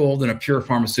powerful than a pure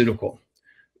pharmaceutical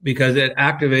because it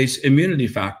activates immunity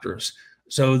factors.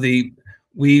 So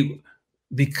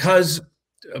because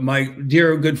my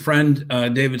dear good friend,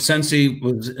 David Sensi,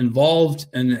 was involved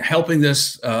in helping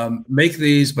this make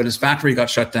these, but his factory got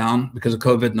shut down because of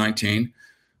COVID-19.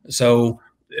 So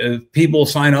if people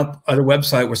sign up at the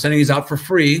website, we're sending these out for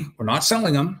free. We're not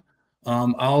selling them.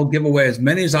 I'll give away as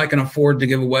many as I can afford to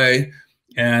give away.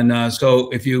 And so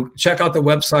if you check out the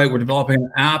website, we're developing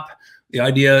an app. The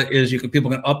idea is people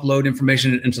can upload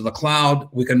information into the cloud.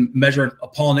 We can measure a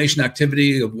pollination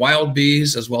activity of wild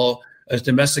bees as well as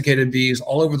domesticated bees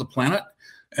all over the planet.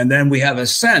 And then we have a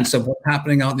sense of what's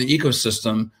happening out in the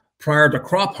ecosystem prior to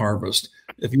crop harvest.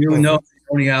 If you know you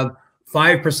only have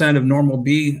 5% of normal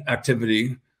bee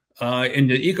activity in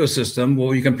the ecosystem,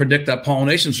 well, you can predict that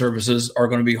pollination services are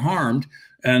going to be harmed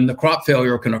and the crop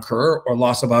failure can occur or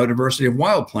loss of biodiversity of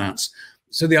wild plants.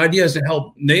 So the idea is to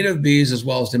help native bees as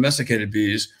well as domesticated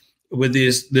bees with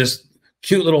this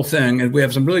cute little thing. And we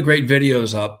have some really great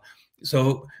videos up.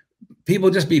 So people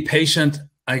just be patient.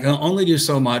 I can only do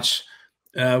so much.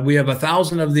 We have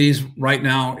 1,000 of these right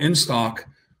now in stock.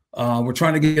 We're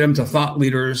trying to get them to thought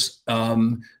leaders.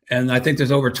 And And I think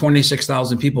there's over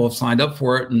 26,000 people have signed up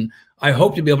for it. And I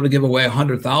hope to be able to give away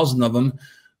 100,000 of them.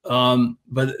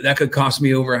 But that could cost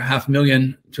me over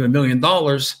 $500,000 to $1 million,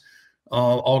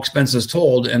 all expenses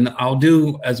told. And I'll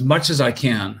do as much as I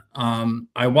can.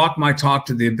 I walk my talk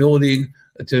to the ability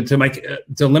to make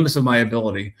the limits of my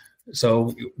ability.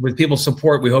 So with people's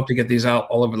support, we hope to get these out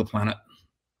all over the planet.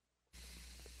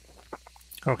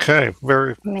 Okay,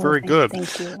 very, very good.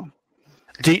 Thank you.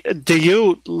 Do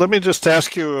you, let me just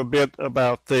ask you a bit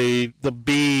about the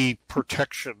bee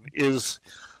protection. Does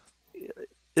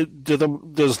the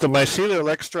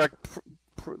mycelial extract,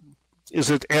 is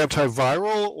it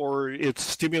antiviral, or it's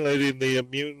stimulating the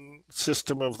immune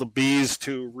system of the bees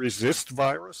to resist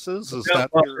viruses? Is that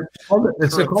your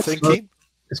current thinking?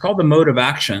 It's called the mode of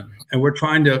action, and we're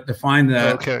trying to define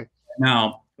that. Okay.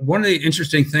 Now, one of the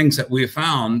interesting things that we have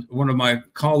found, one of my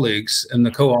colleagues and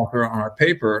the co-author on our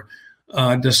paper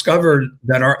discovered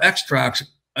that our extracts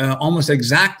almost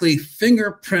exactly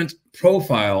fingerprint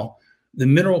profile the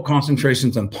mineral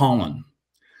concentrations in pollen.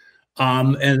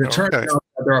 And it turns out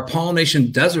that there are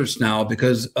pollination deserts now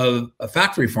because of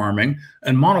factory farming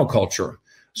and monoculture.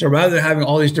 So rather than having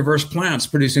all these diverse plants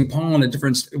producing pollen at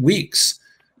different weeks,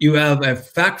 you have a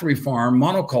factory farm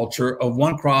monoculture of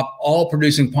one crop, all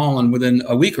producing pollen within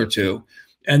a week or two,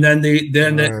 and then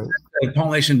the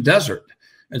pollination desert.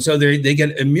 And so they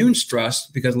get immune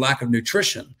stressed because of lack of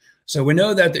nutrition. So we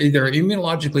know that they're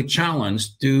immunologically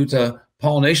challenged due to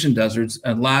pollination deserts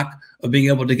and lack of being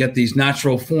able to get these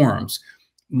natural forms.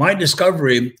 My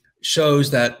discovery shows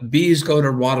that bees go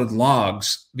to rotted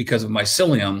logs because of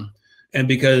mycelium and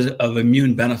because of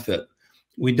immune benefit.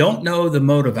 We don't know the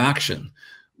mode of action.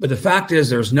 But the fact is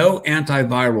there's no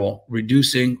antiviral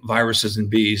reducing viruses in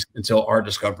bees until our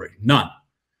discovery, none.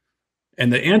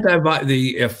 And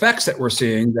the effects that we're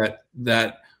seeing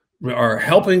that are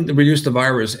helping to reduce the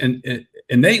virus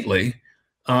innately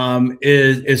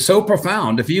is so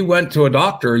profound. If you went to a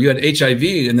doctor, you had HIV,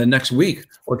 and the next week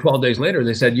or 12 days later,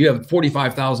 they said you have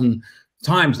 45,000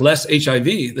 times less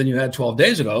HIV than you had 12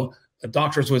 days ago, the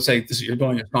doctors would say, you're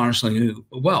doing astonishingly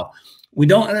well. We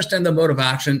don't understand the mode of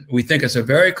action. We think it's a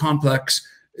very complex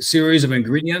series of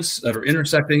ingredients that are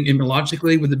intersecting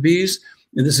immunologically with the bees,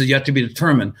 and this is yet to be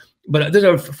determined. But there's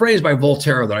a phrase by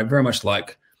Voltaire that I very much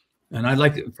like, and I'd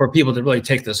like for people to really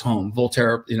take this home.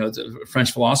 Voltaire, the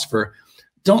French philosopher,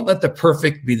 don't let the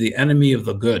perfect be the enemy of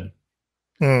the good.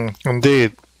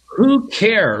 Indeed. Who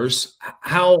cares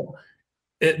how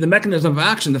the mechanism of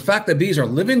action, the fact that bees are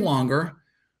living longer,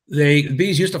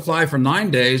 bees used to fly for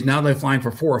 9 days. Now they're flying for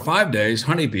 4 or 5 days.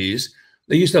 Honeybees.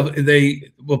 They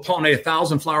will pollinate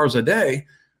 1,000 flowers a day.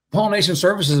 Pollination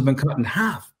services have been cut in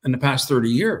half in the past 30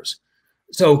 years.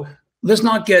 So let's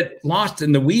not get lost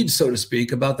in the weeds, so to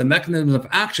speak, about the mechanism of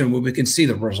action where we can see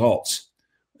the results.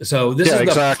 So this is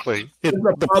exactly.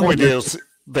 The point is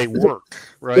they work,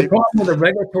 right? The problem with the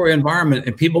regulatory environment,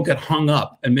 and people get hung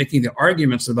up and making the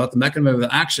arguments about the mechanism of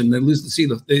action,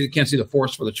 they can't see the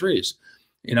forest for the trees.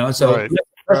 So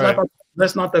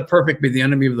let's not the perfect be the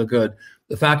enemy of the good.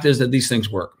 The fact is that these things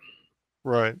work.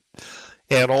 Right.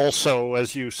 And also,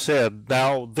 as you said,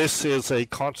 now this is a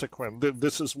consequence.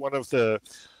 This is one of the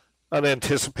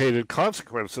unanticipated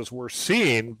consequences we're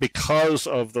seeing because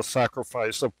of the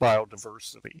sacrifice of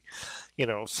biodiversity.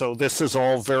 So this is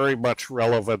all very much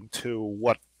relevant to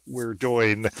what we're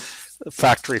doing,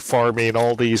 factory farming,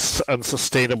 all these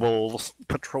unsustainable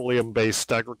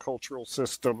petroleum-based agricultural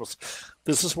systems.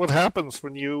 This is what happens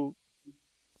when you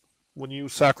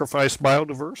sacrifice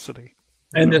biodiversity.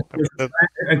 And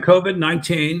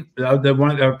COVID-19,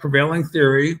 the prevailing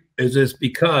theory is it's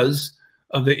because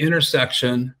of the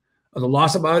intersection of the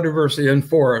loss of biodiversity in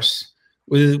forests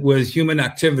with human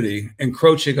activity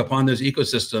encroaching upon those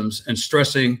ecosystems and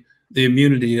stressing the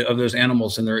immunity of those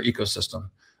animals in their ecosystem.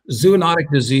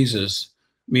 Zoonotic diseases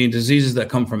mean diseases that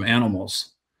come from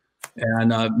animals.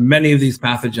 And many of these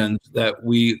pathogens that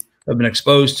we have been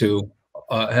exposed to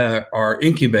are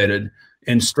incubated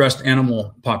in stressed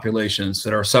animal populations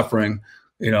that are suffering,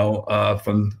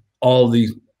 from all the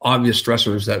obvious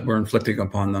stressors that we're inflicting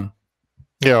upon them.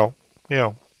 Yeah,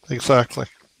 exactly.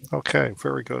 Okay,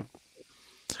 very good.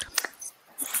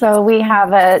 So we have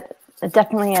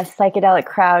definitely a psychedelic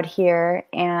crowd here,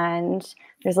 and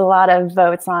there's a lot of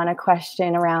votes on a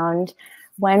question around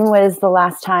when was the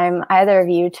last time either of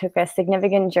you took a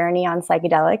significant journey on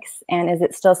psychedelics, and is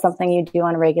it still something you do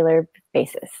on a regular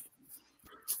basis?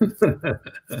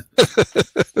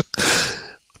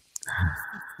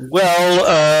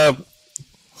 Well,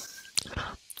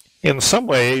 in some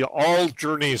way, all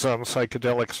journeys on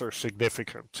psychedelics are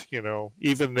significant,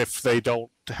 even if they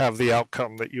don't have the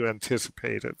outcome that you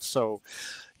anticipated. So,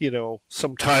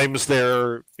 Sometimes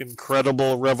they're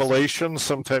incredible revelations,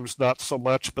 sometimes not so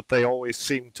much, but they always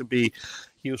seem to be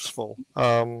useful.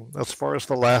 As far as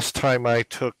the last time I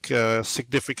took a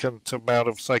significant amount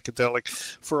of psychedelic,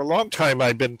 for a long time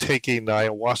I've been taking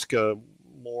ayahuasca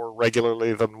more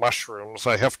regularly than mushrooms.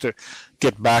 I have to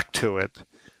get back to it.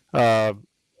 And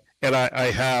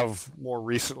I have more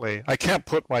recently. I can't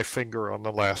put my finger on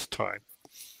the last time.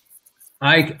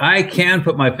 I can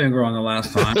put my finger on the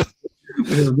last time.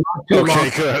 Okay,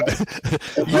 good.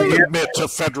 You admit to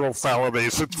federal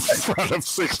felonies in front of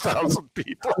 6,000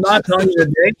 people. I'm not telling you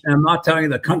the date, and I'm not telling you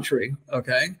the country.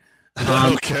 Okay.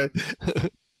 Okay.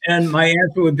 And my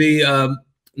answer would be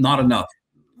not enough.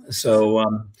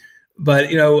 So, but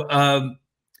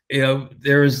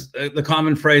there's the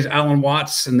common phrase Alan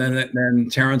Watts, and then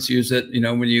Terence used it.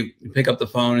 When you pick up the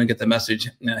phone and get the message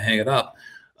and hang it up.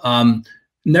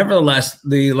 Nevertheless,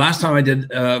 the last time I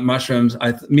did mushrooms,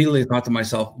 I immediately thought to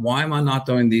myself, why am I not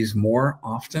doing these more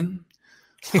often?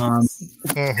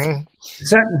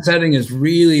 Setting is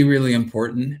really, really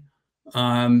important.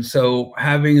 So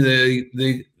having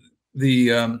the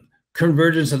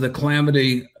convergence of the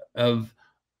calamity of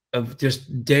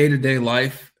just day-to-day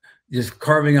life, just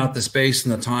carving out the space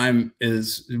and the time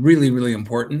is really, really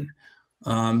important.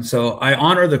 So I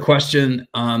honor the question.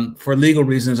 For legal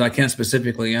reasons, I can't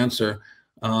specifically answer.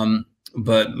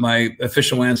 But my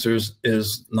official answer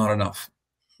is not enough.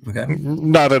 Okay.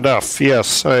 Not enough.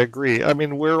 Yes, I agree. I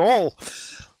mean, we're all,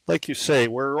 like you say,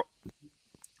 we're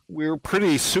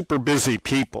pretty super busy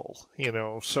people,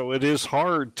 so it is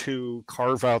hard to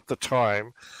carve out the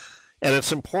time, and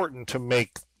it's important to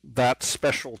make that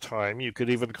special time. You could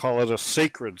even call it a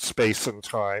sacred space and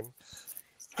time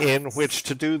in which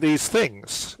to do these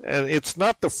things. And it's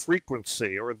not the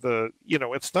frequency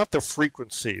it's not the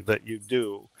frequency that you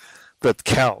do that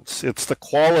counts. It's the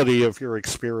quality of your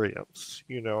experience,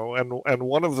 and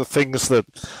one of the things that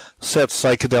sets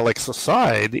psychedelics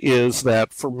aside is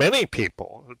that for many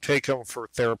people who take them for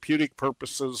therapeutic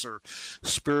purposes or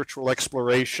spiritual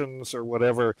explorations or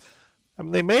whatever, I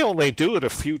mean, they may only do it a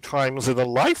few times in a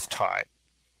lifetime,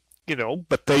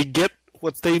 but they get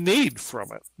what they need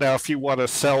from it. Now, if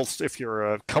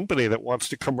you're a company that wants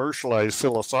to commercialize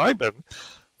psilocybin,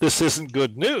 this isn't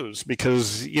good news,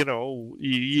 because you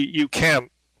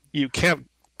can't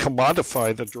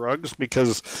commodify the drugs,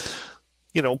 because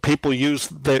people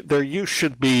their use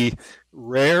should be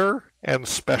rare and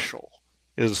special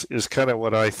is kind of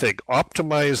what I think.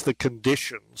 Optimize the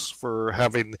conditions for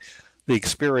having the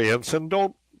experience, and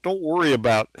don't worry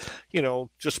about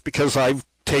just because I've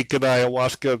taken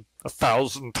ayahuasca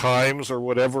 1,000 times or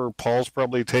whatever, Paul's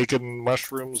probably taken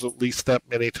mushrooms at least that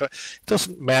many times. It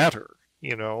doesn't matter.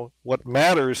 What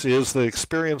matters is the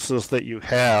experiences that you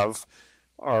have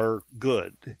are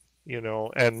good,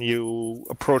 and you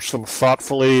approach them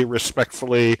thoughtfully,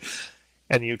 respectfully,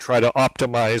 and you try to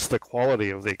optimize the quality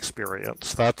of the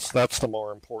experience. That's the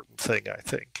more important thing, I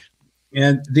think.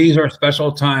 And these are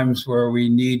special times where we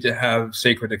need to have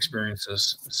sacred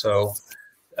experiences. So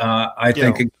I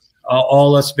think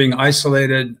all of us being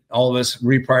isolated, all of us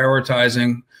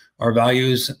reprioritizing our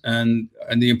values and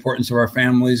the importance of our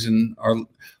families and our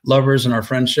lovers and our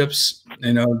friendships,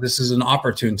 this is an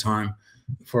opportune time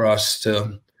for us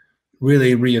to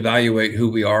really reevaluate who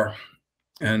we are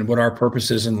and what our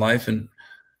purpose is in life. And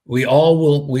we all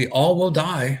will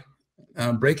die.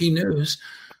 Breaking news.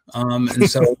 And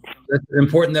so it's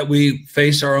important that we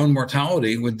face our own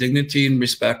mortality with dignity and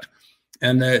respect.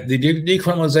 And the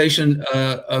decriminalization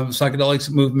of psychedelics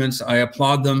movements, I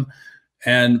applaud them.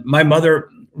 And my mother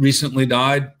recently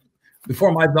died.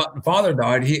 Before my father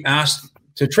died, he asked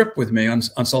to trip with me on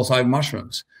psilocybin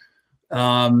mushrooms.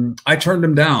 I turned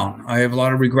him down. I have a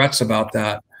lot of regrets about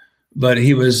that. But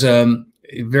he was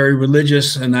very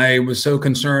religious, and I was so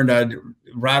concerned I'd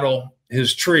rattle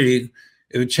his tree.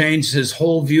 It would change his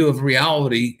whole view of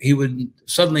reality. He would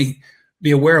suddenly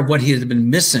be aware of what he had been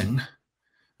missing.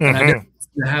 And I didn't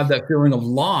have that feeling of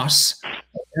loss at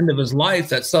the end of his life,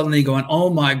 that suddenly going, oh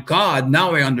my God,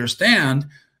 now I understand.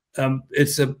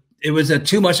 It was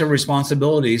too much of a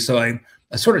responsibility. So I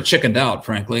sort of chickened out,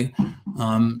 frankly.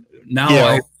 I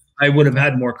would have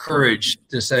had more courage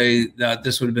to say that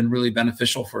this would have been really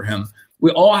beneficial for him.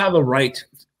 We all have a right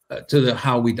to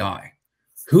how we die.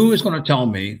 Who is going to tell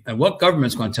me, and what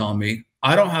government's going to tell me,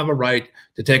 I don't have a right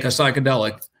to take a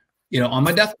psychedelic, on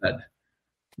my deathbed?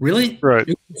 Really? Right.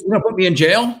 You're going to put me in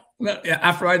jail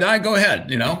after I die? Go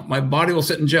ahead. My body will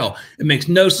sit in jail. It makes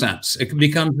no sense. It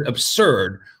becomes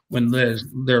absurd when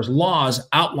there's laws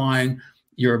outlining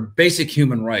your basic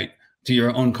human right to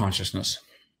your own consciousness.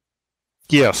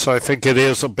 Yes, I think it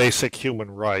is a basic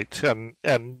human right.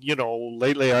 And you know,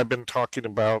 lately I've been talking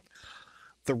about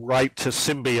the right to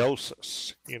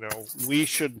symbiosis. You know, we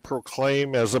should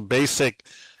proclaim as a basic,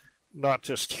 not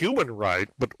just human right,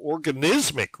 but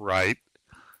organismic right,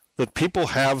 that people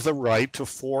have the right to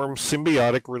form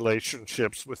symbiotic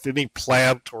relationships with any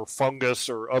plant or fungus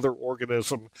or other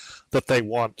organism that they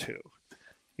want to.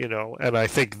 You know, and I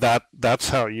think that that's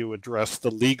how you address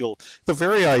the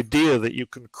very idea that you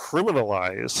can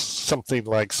criminalize something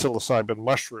like psilocybin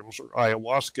mushrooms or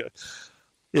ayahuasca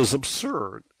is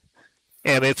absurd.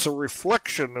 And it's a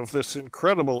reflection of this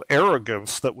incredible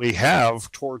arrogance that we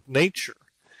have toward nature.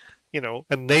 You know,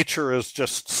 and nature has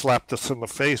just slapped us in the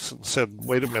face and said,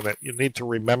 wait a minute, you need to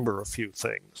remember a few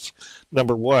things.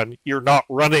 Number one, you're not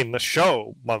running the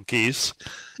show, monkeys.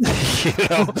 You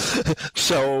know,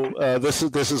 so this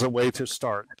is a way to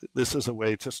start. This is a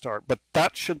way to start, but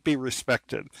that should be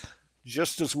respected,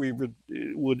 just as we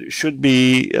should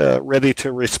be ready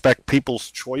to respect people's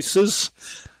choices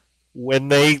when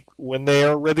they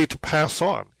are ready to pass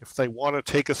on. If they want to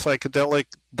take a psychedelic,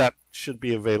 that should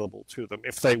be available to them.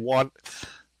 If they want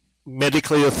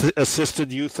medically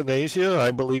assisted euthanasia,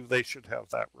 I believe they should have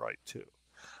that right too.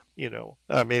 You know,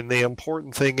 I mean, the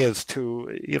important thing is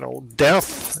to, you know,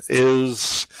 death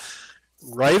is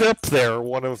right up there,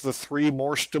 one of the three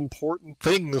most important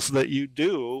things that you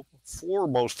do, four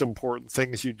most important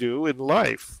things you do in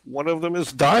life. One of them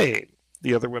is dying.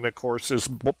 The other one, of course, is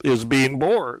being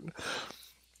born.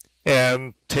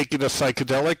 And taking a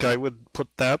psychedelic, I would put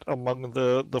that among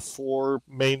the four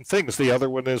main things. The other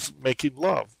one is making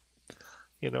love.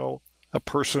 You know, a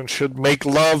person should make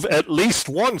love at least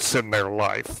once in their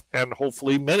life, and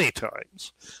hopefully many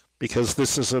times, because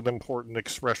this is an important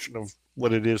expression of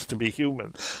what it is to be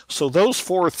human. So those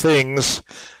four things,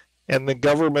 and the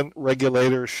government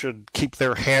regulators should keep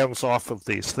their hands off of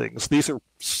these things. These are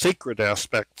sacred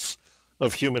aspects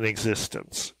of human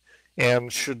existence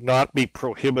and should not be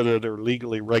prohibited or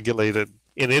legally regulated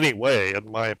in any way,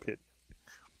 in my opinion.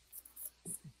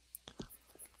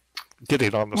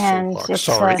 Getting on the soapbox,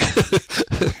 sorry.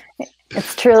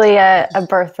 It's truly a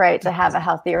birthright to have a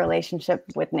healthy relationship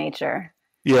with nature.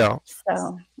 Yeah.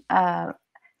 So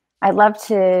I'd love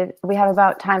to, we have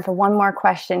about time for one more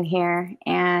question here.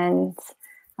 And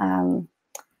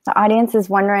the audience is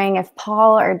wondering if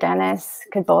Paul or Dennis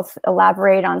could both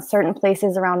elaborate on certain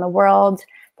places around the world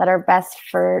that are best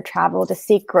for travel to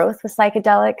seek growth with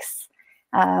psychedelics.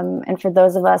 And for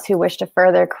those of us who wish to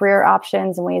further career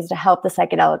options and ways to help the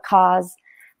psychedelic cause,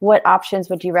 what options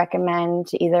would you recommend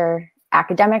to either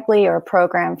academically or a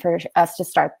program for us to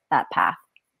start that path?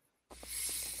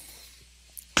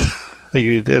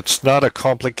 It's not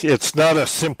a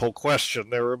simple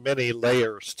question. There are many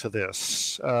layers to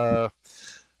this.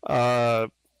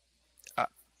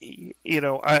 You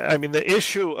know, I mean, the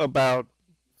issue about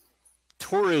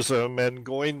tourism and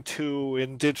going to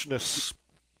indigenous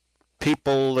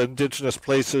people, indigenous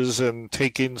places, and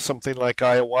taking something like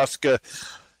ayahuasca,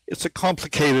 it's a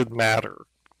complicated matter,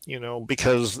 you know,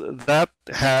 because that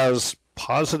has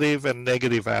positive and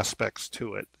negative aspects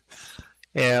to it.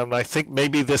 And I think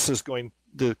maybe the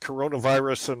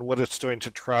coronavirus and what it's doing to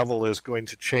travel is going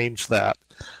to change that.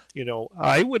 You know,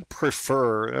 I would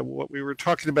prefer what we were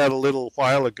talking about a little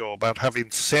while ago about having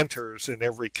centers in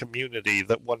every community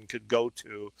that one could go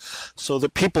to so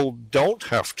that people don't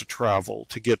have to travel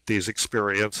to get these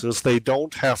experiences. They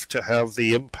don't have to have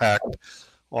the impact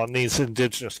on these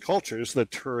indigenous cultures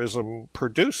that tourism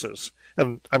produces.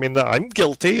 And I mean, I'm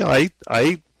guilty. I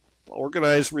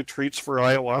organize retreats for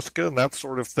ayahuasca and that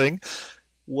sort of thing.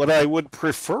 What I would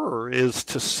prefer is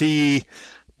to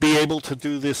be able to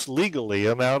do this legally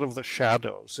and out of the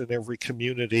shadows in every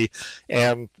community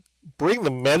and bring the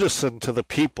medicine to the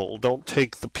people. Don't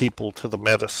take the people to the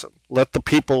medicine. Let the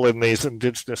people in these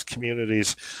indigenous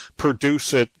communities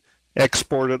produce it,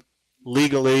 export it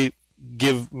legally,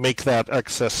 make that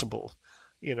accessible,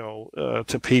 you know,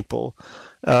 to people.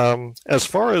 As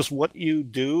far as what you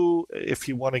do, if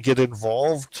you want to get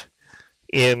involved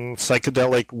in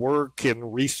psychedelic work,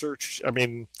 in research, I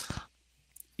mean,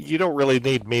 you don't really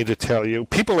need me to tell you.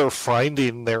 People are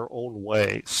finding their own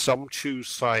way. Some choose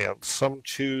science, some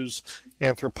choose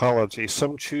anthropology,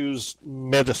 some choose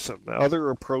medicine, other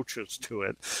approaches to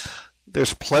it.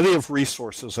 There's plenty of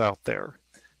resources out there,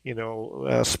 you know,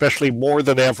 especially more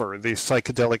than ever. These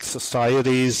psychedelic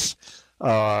societies,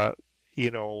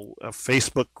 you know,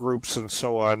 Facebook groups and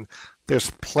so on.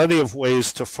 There's plenty of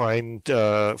ways to find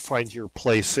your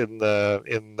place in the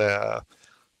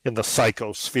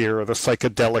psychosphere or the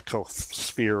psychedelic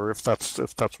sphere, if that's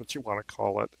what you want to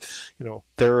call it. You know,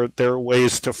 there are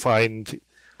ways to find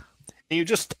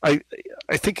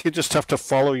I think you just have to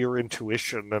follow your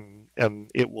intuition, and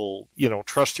it will,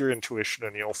 trust your intuition,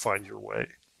 and you'll find your way.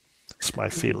 It's my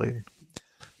feeling.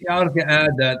 Yeah, I'd like to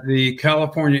add that the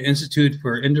California Institute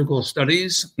for Integral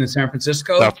Studies in San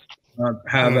Francisco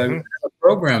have a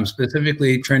program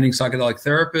specifically training psychedelic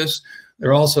therapists.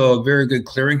 They're also a very good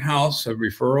clearinghouse of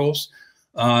referrals.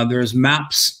 There's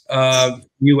MAPS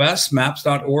US,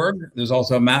 maps.org. There's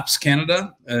also MAPS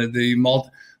Canada, the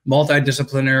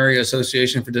Multidisciplinary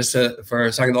Association for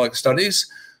Psychedelic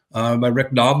Studies by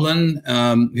Rick Doblin,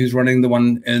 who's running the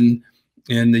one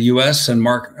in the US, and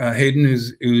Mark Hayden,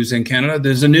 who's in Canada.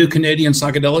 There's a new Canadian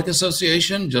Psychedelic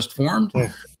Association just formed.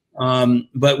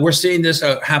 But we're seeing this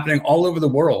happening all over the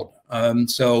world.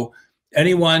 So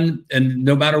anyone, and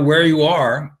no matter where you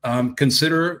are,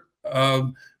 consider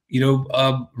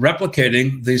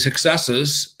replicating the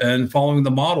successes and following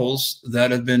the models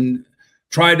that have been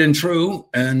tried and true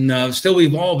and still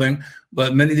evolving.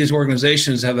 But many of these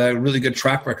organizations have a really good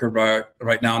track record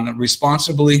right now, and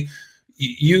responsibly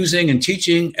using and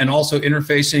teaching and also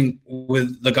interfacing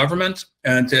with the government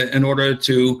and in order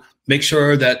to make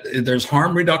sure that there's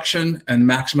harm reduction and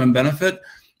maximum benefit,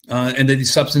 and that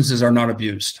these substances are not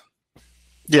abused.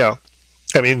 Yeah,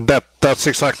 I mean, that's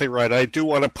exactly right. I do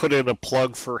want to put in a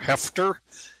plug for Hefter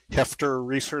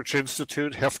Research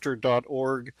Institute,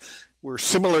 hefter.org. We're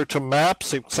similar to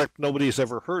MAPS, except nobody's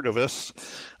ever heard of us,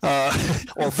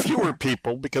 or fewer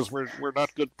people, because we're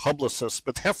not good publicists.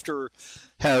 But Hefter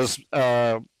has,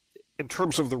 in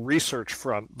terms of the research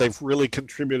front, they've really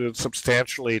contributed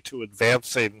substantially to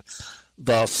advancing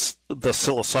the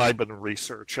psilocybin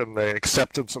research and the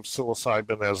acceptance of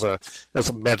psilocybin as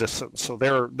a medicine. So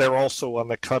they're also on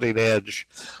the cutting edge.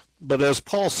 But as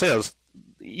Paul says,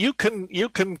 you can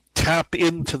tap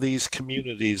into these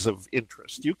communities of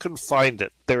interest. You can find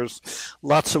it. There's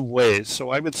lots of ways. So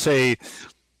I would say,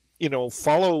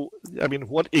 follow. I mean,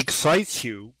 what excites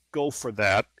you, go for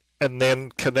that, and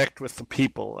then connect with the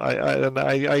people.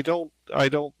 I don't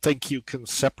think you can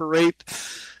separate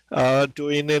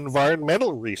doing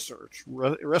environmental research,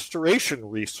 restoration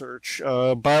research,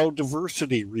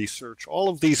 biodiversity research. All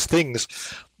of these things,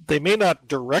 they may not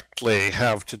directly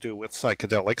have to do with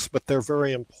psychedelics, but they're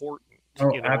very important.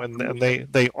 And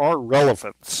they are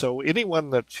relevant. So anyone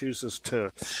that chooses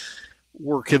to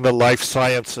work in the life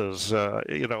sciences,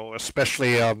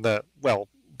 especially on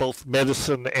both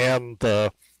medicine and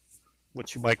the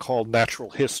what you might call natural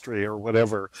history or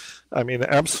whatever, I mean,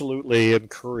 absolutely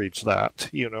encourage that.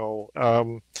 Yeah.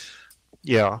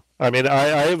 I mean, I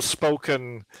have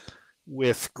spoken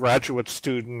with graduate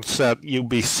students at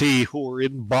UBC who are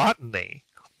in botany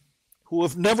who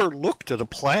have never looked at a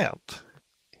plant.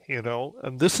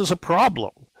 And this is a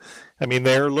problem. I mean,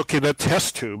 they're looking at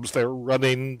test tubes, they're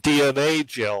running DNA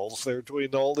gels, they're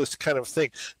doing all this kind of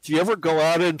thing. Do you ever go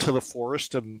out into the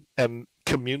forest and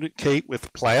communicate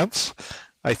with plants?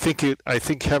 I think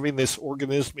having this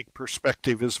organismic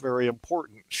perspective is very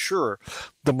important. Sure,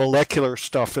 the molecular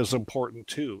stuff is important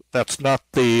too. That's not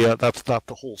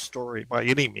the whole story by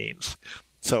any means.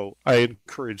 So I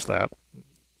encourage that.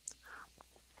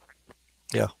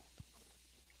 Yeah.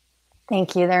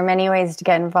 Thank you. There are many ways to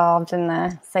get involved in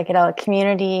the psychedelic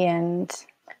community, and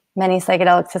many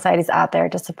psychedelic societies out there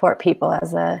to support people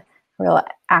as a real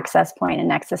access point and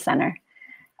nexus center.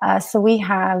 So we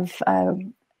have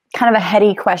kind of a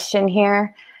heady question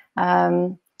here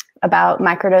about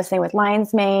microdosing with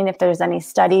lion's mane, if there's any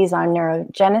studies on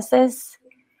neurogenesis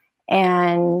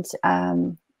and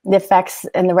the effects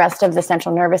in the rest of the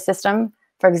central nervous system.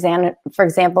 For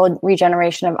example,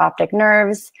 regeneration of optic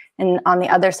nerves. And on the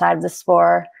other side of the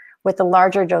spore, with the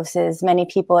larger doses, many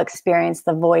people experience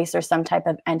the voice or some type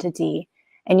of entity.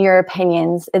 In your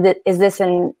opinions, is this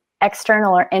an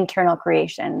external or internal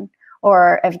creation?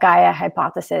 Or if Gaia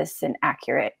hypothesis an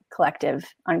accurate collective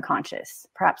unconscious?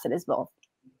 Perhaps it is both.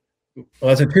 Well,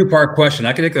 that's a two-part question.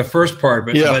 I can take the first part,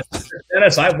 but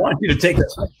Dennis, I want you to take the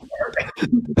second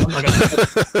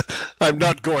part. I'm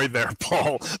not going there,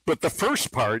 Paul. But the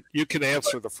first part, you can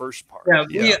answer the first part.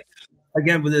 Yeah.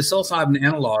 Again, with the psilocybin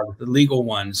analog, the legal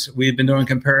ones, we've been doing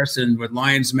comparison with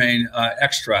lion's mane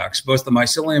extracts, both the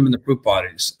mycelium and the fruit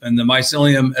bodies. And the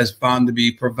mycelium is found to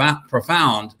be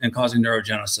profound in causing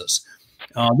neurogenesis.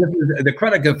 The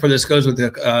credit for this goes with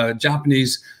the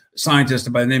Japanese scientist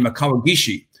by the name of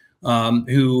Kawagishi,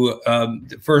 who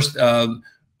first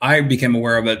I became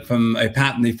aware of it from a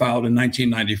patent he filed in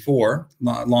 1994,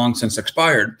 long since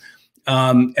expired.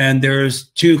 And there's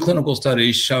 2 clinical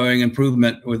studies showing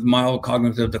improvement with mild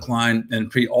cognitive decline in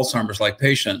pre-Alzheimer's-like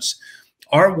patients.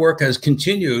 Our work has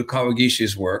continued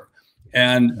Kawagishi's work,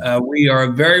 and we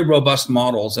are very robust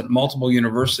models at multiple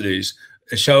universities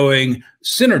showing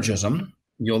synergism,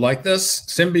 you'll like this,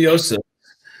 symbiosis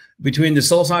between the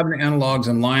psilocybin analogs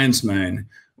and lion's mane,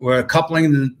 where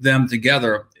coupling them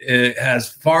together, it has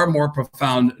far more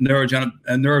profound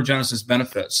neurogenesis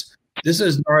benefits. This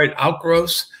is neuroid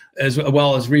outgrowths as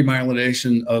well as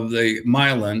remyelination of the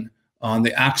myelin on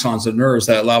the axons of nerves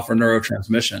that allow for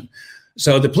neurotransmission.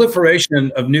 So the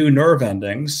proliferation of new nerve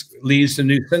endings leads to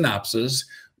new synapses.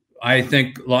 I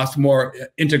think lots more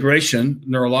integration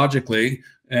neurologically,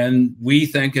 and we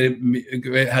think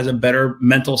it has a better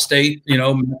mental state,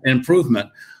 improvement.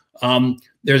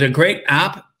 There's a great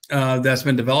app that's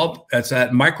been developed. It's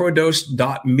at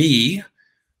microdose.me,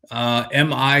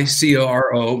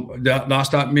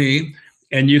 MICRO.me,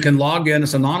 and you can log in.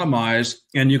 It's anonymized,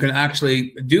 and you can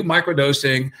actually do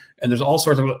microdosing. And there's all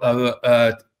sorts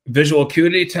of visual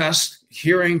acuity tests,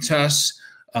 hearing tests,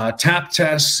 tap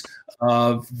tests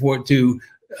to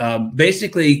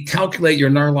basically calculate your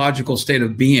neurological state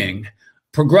of being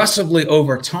progressively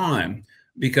over time,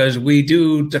 because we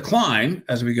do decline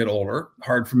as we get older.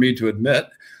 Hard for me to admit.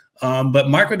 But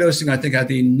microdosing, I think, had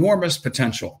the enormous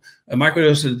potential. A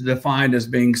microdose is defined as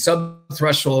being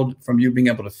sub-threshold from you being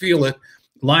able to feel it.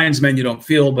 Lion's mane you don't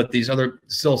feel, but these other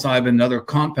psilocybin and other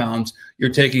compounds,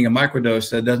 you're taking a microdose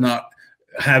that does not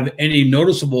have any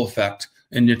noticeable effect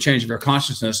in the change of your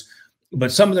consciousness.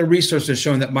 But some of the research is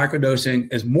showing that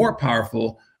microdosing is more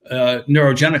powerful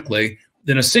neurogenically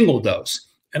than a single dose.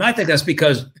 And I think that's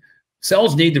because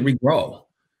cells need to regrow.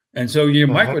 And so you're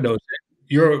microdosing,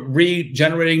 you're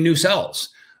regenerating new cells.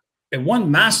 At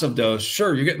one massive dose,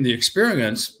 sure, you're getting the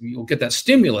experience, you'll get that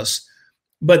stimulus,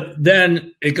 but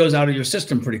then it goes out of your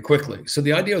system pretty quickly. So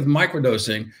the idea of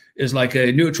microdosing is like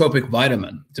a nootropic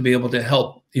vitamin to be able to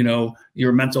help,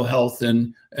 your mental health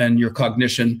and your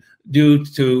cognition due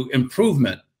to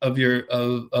improvement of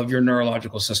your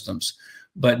neurological systems.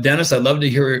 But Dennis, I'd love to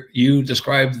hear you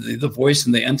describe the voice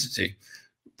and the entity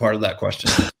part of that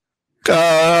question.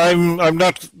 I'm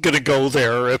not going to go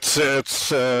there. It's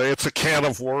a can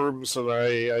of worms, and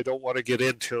I don't want to get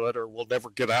into it, or we'll never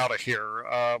get out of here.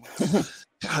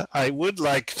 I would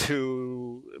like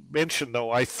to mention,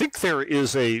 though, I think there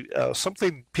is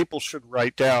something people should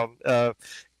write down.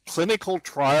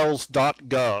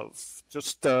 Clinicaltrials.gov.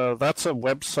 Just that's a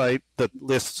website that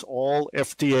lists all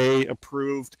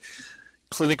FDA-approved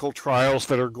clinical trials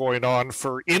that are going on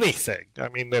for anything. I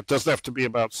mean, it doesn't have to be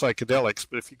about psychedelics,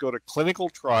 but if you go to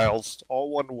clinicaltrials,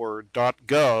 all one word,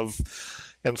 .gov,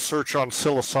 and search on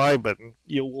psilocybin,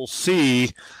 you will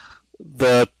see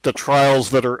that the trials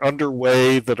that are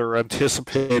underway, that are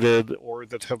anticipated, or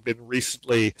that have been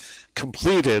recently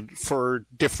completed for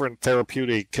different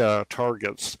therapeutic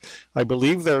targets. I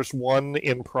believe there's one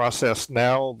in process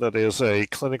now that is a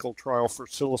clinical trial for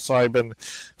psilocybin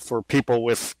for people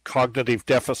with cognitive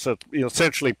deficit,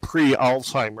 essentially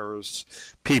pre-Alzheimer's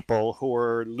people who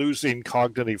are losing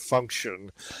cognitive function.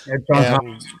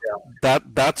 And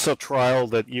that's a trial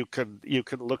that you can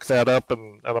look that up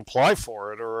and apply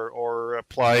for it, or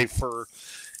apply for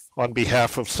on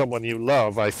behalf of someone you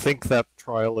love. I think that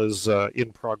trial is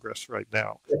in progress right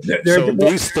now. So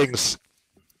these things,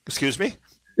 excuse me?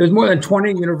 There's more than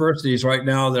 20 universities right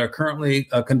now that are currently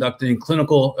conducting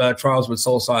clinical trials with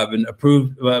psilocybin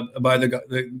approved by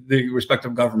the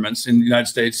respective governments in the United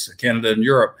States, Canada, and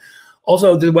Europe.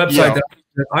 Also, the website that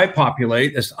I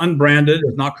populate is unbranded,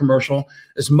 it's not commercial.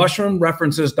 It's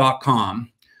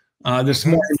mushroomreferences.com. This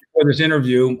morning before this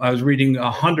interview, I was reading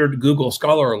 100 Google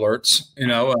Scholar alerts, and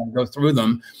go through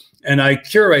them. And I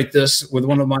curate this with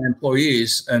one of my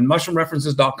employees. And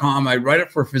mushroomreferences.com, I write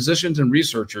it for physicians and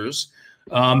researchers.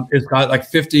 It's got like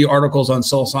 50 articles on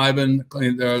psilocybin,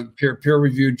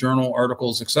 peer-reviewed journal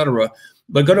articles, etc.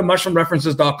 But go to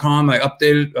mushroomreferences.com. I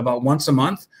update it about once a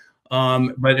month.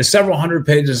 But it's several hundred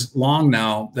pages long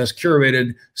now that's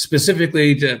curated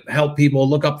specifically to help people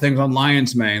look up things on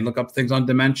lion's mane, look up things on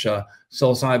dementia,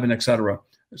 psilocybin, etc.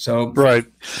 So right.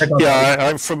 Yeah,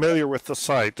 I'm familiar with the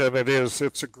site, and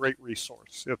it's a great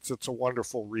resource. It's a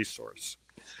wonderful resource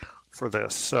for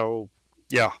this. So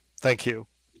yeah, thank you.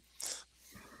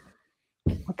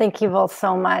 Well, thank you both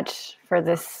so much for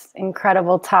this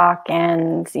incredible talk.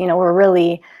 And, we're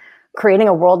really creating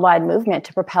a worldwide movement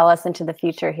to propel us into the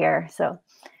future here. So,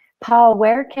 Paul,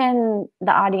 where can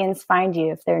the audience find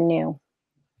you if they're new?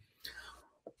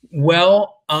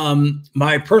 Well,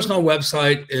 my personal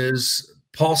website is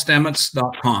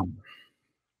paulstamets.com.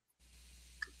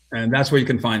 And that's where you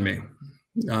can find me.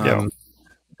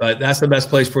 But that's the best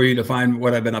place for you to find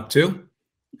what I've been up to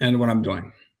and what I'm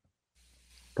doing.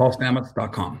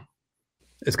 paulstamets.com.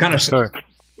 It's kind of has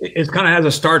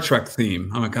a Star Trek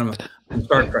theme. I'm a kind of a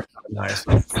Star Trek guy.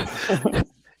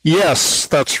 Yes,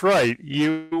 that's right.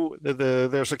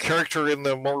 There's a character in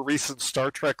the more recent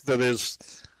Star Trek that is,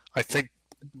 I think,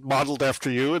 modeled after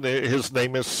you, and his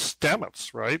name is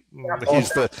Stamets, right? And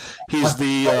he's the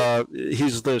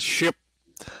ship,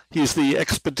 he's the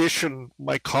expedition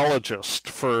mycologist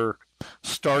for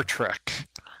Star Trek.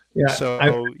 Yeah.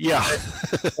 So yeah,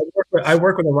 I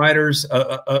work with the writers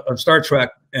of Star Trek,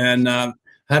 and had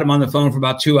them on the phone for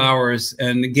about 2 hours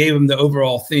and gave them the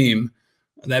overall theme.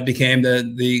 That became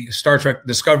the Star Trek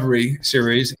Discovery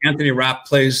series. Anthony Rapp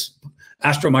plays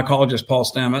astromycologist Paul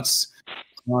Stamets.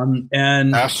 And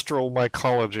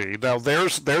astromycology. Now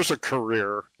there's a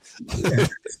career,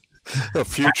 a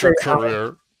future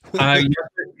career.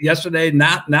 Yesterday,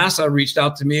 NASA reached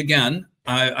out to me again.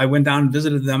 I went down and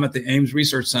visited them at the Ames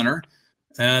Research Center,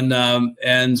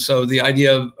 and so the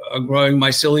idea of growing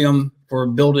mycelium for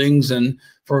buildings and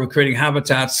for creating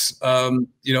habitats,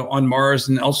 on Mars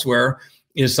and elsewhere,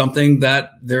 is something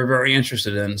that they're very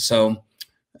interested in. So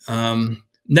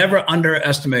never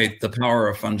underestimate the power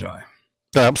of fungi.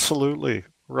 Absolutely.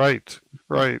 Right.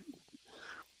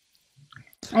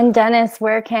 And Dennis,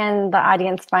 where can the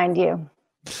audience find you?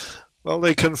 Well,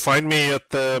 they can find me at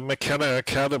the McKenna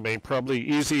Academy. Probably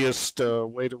easiest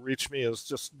way to reach me is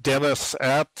just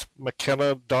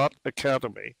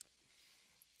dennis@mckenna.academy.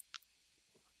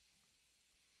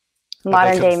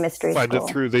 Modern Day Mystery School. Find it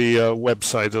through the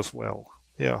website as well.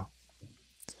 Yeah.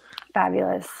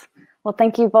 Fabulous. Well,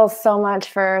 thank you both so much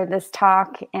for this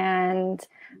talk, and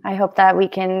I hope that we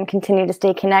can continue to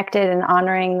stay connected and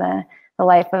honoring the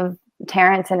life of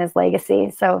Terence and his legacy.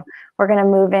 So we're going to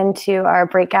move into our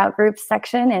breakout groups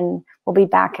section, and we'll be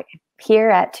back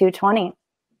here at 2:20.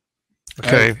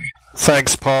 Okay.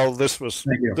 Thanks, Paul. This was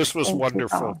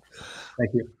wonderful.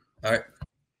 Thank you. All right.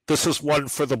 This is one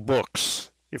for the books,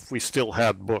 if we still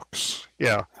had books.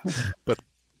 Yeah. But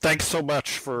thanks so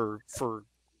much for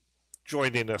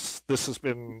joining us. This has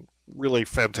been really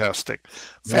fantastic.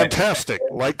 Fantastic,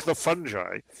 like the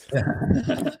fungi.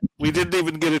 We didn't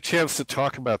even get a chance to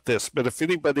talk about this, but if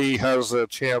anybody has a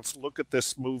chance, look at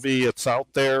this movie. It's out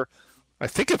there. I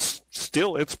think it's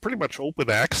pretty much open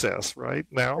access right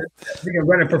now. You can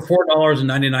rent it for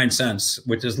 $4.99,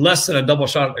 which is less than a double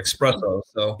shot espresso.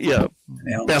 So yeah,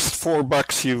 best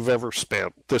 $4 you've ever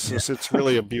spent. It's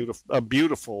really a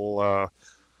beautiful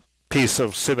piece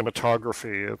of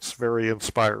cinematography. It's very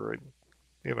inspiring,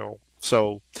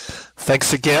 So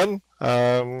thanks again.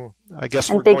 I guess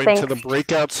we're going to the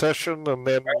breakout session, and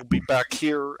then we'll be back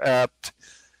here at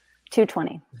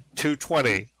 2:20.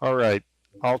 2:20. All right.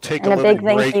 I'll take and a little big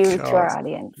thank break. you to our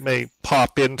audience. May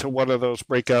pop into one of those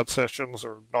breakout sessions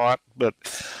or not, but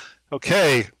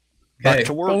okay. Back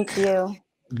to work. Thank you.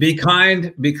 Be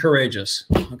kind, be courageous.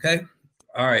 Okay?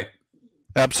 All right.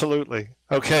 Absolutely.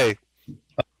 Okay.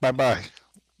 Bye-bye.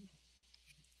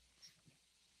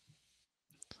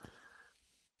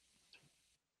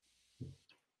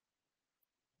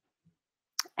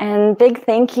 And big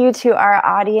thank you to our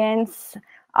audience,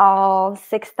 all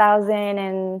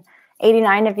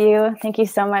 6,089 of you. Thank you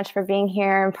so much for being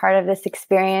here and part of this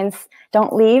experience.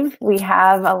 Don't leave. We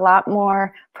have a lot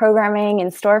more programming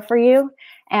in store for you.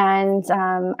 And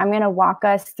I'm going to walk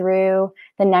us through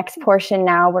the next portion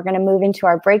now. We're going to move into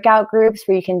our breakout groups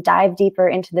where you can dive deeper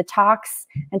into the talks,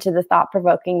 into the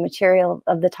thought-provoking material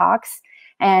of the talks.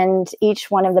 And each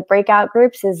one of the breakout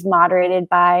groups is moderated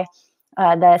by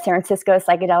the San Francisco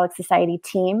Psychedelic Society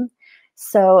team.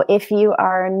 So if you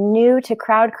are new to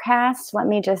Crowdcast, let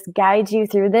me just guide you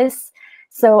through this.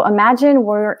 So imagine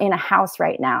we're in a house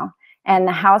right now, and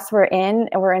the house we're in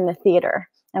the theater.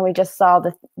 And we just saw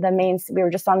we were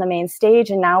just on the main stage,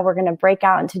 and now we're going to break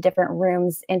out into different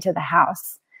rooms into the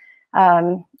house.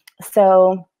 All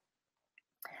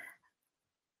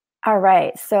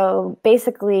right. So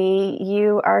basically,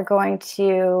 you are going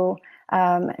to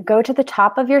go to the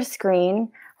top of your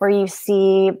screen where you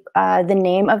see the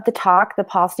name of the talk, the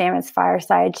Paul Stamets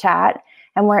Fireside Chat,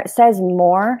 and where it says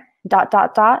more, ...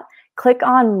 click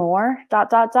on more, ...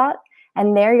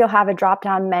 and there you'll have a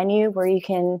drop-down menu where you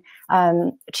can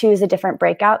choose a different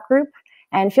breakout group.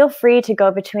 And feel free to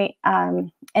go between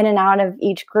in and out of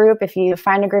each group. If you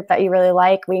find a group that you really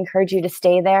like, we encourage you to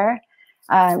stay there.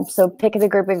 So pick the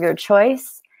group of your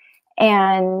choice,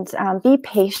 and be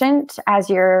patient as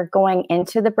you're going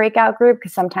into the breakout group,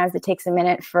 because sometimes it takes a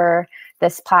minute for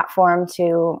this platform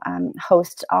to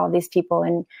host all of these people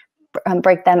and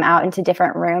break them out into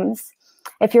different rooms.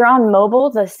 If you're on mobile,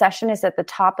 the session is at the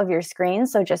top of your screen,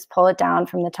 so just pull it down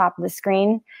from the top of the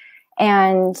screen.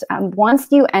 And once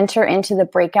you enter into the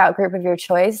breakout group of your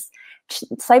choice,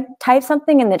 type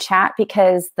something in the chat,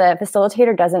 because the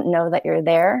facilitator doesn't know that you're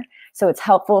there. So it's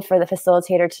helpful for the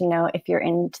facilitator to know if you're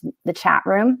in the chat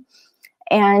room.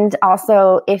 And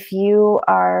also, if you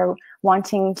are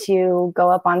wanting to go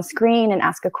up on screen and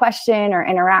ask a question or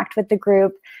interact with the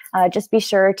group, just be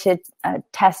sure to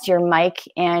test your mic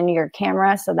and your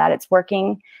camera so that it's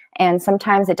working. And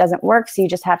sometimes it doesn't work, so you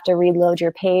just have to reload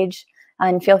your page.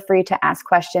 And feel free to ask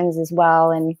questions as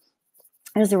well. And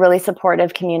there's a really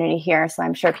supportive community here, so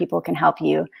I'm sure people can help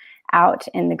you out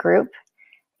in the group.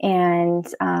 And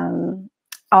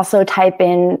also type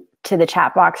in to the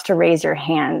chat box to raise your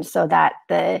hand so that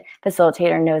the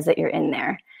facilitator knows that you're in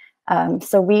there.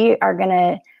 So we are going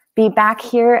to be back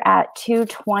here at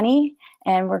 2:20,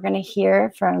 and we're going to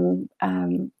hear from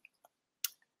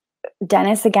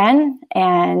Dennis again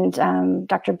and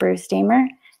Dr. Bruce Damer,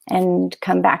 and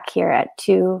come back here at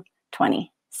 2:20.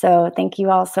 So thank you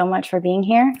all so much for being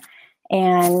here.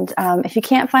 And if you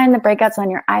can't find the breakouts on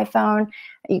your iPhone,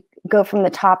 you go from the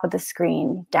top of the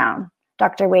screen down.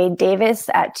 Dr. Wade Davis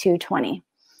at 2:20.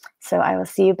 So I will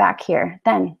see you back here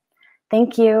then.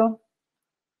 Thank you.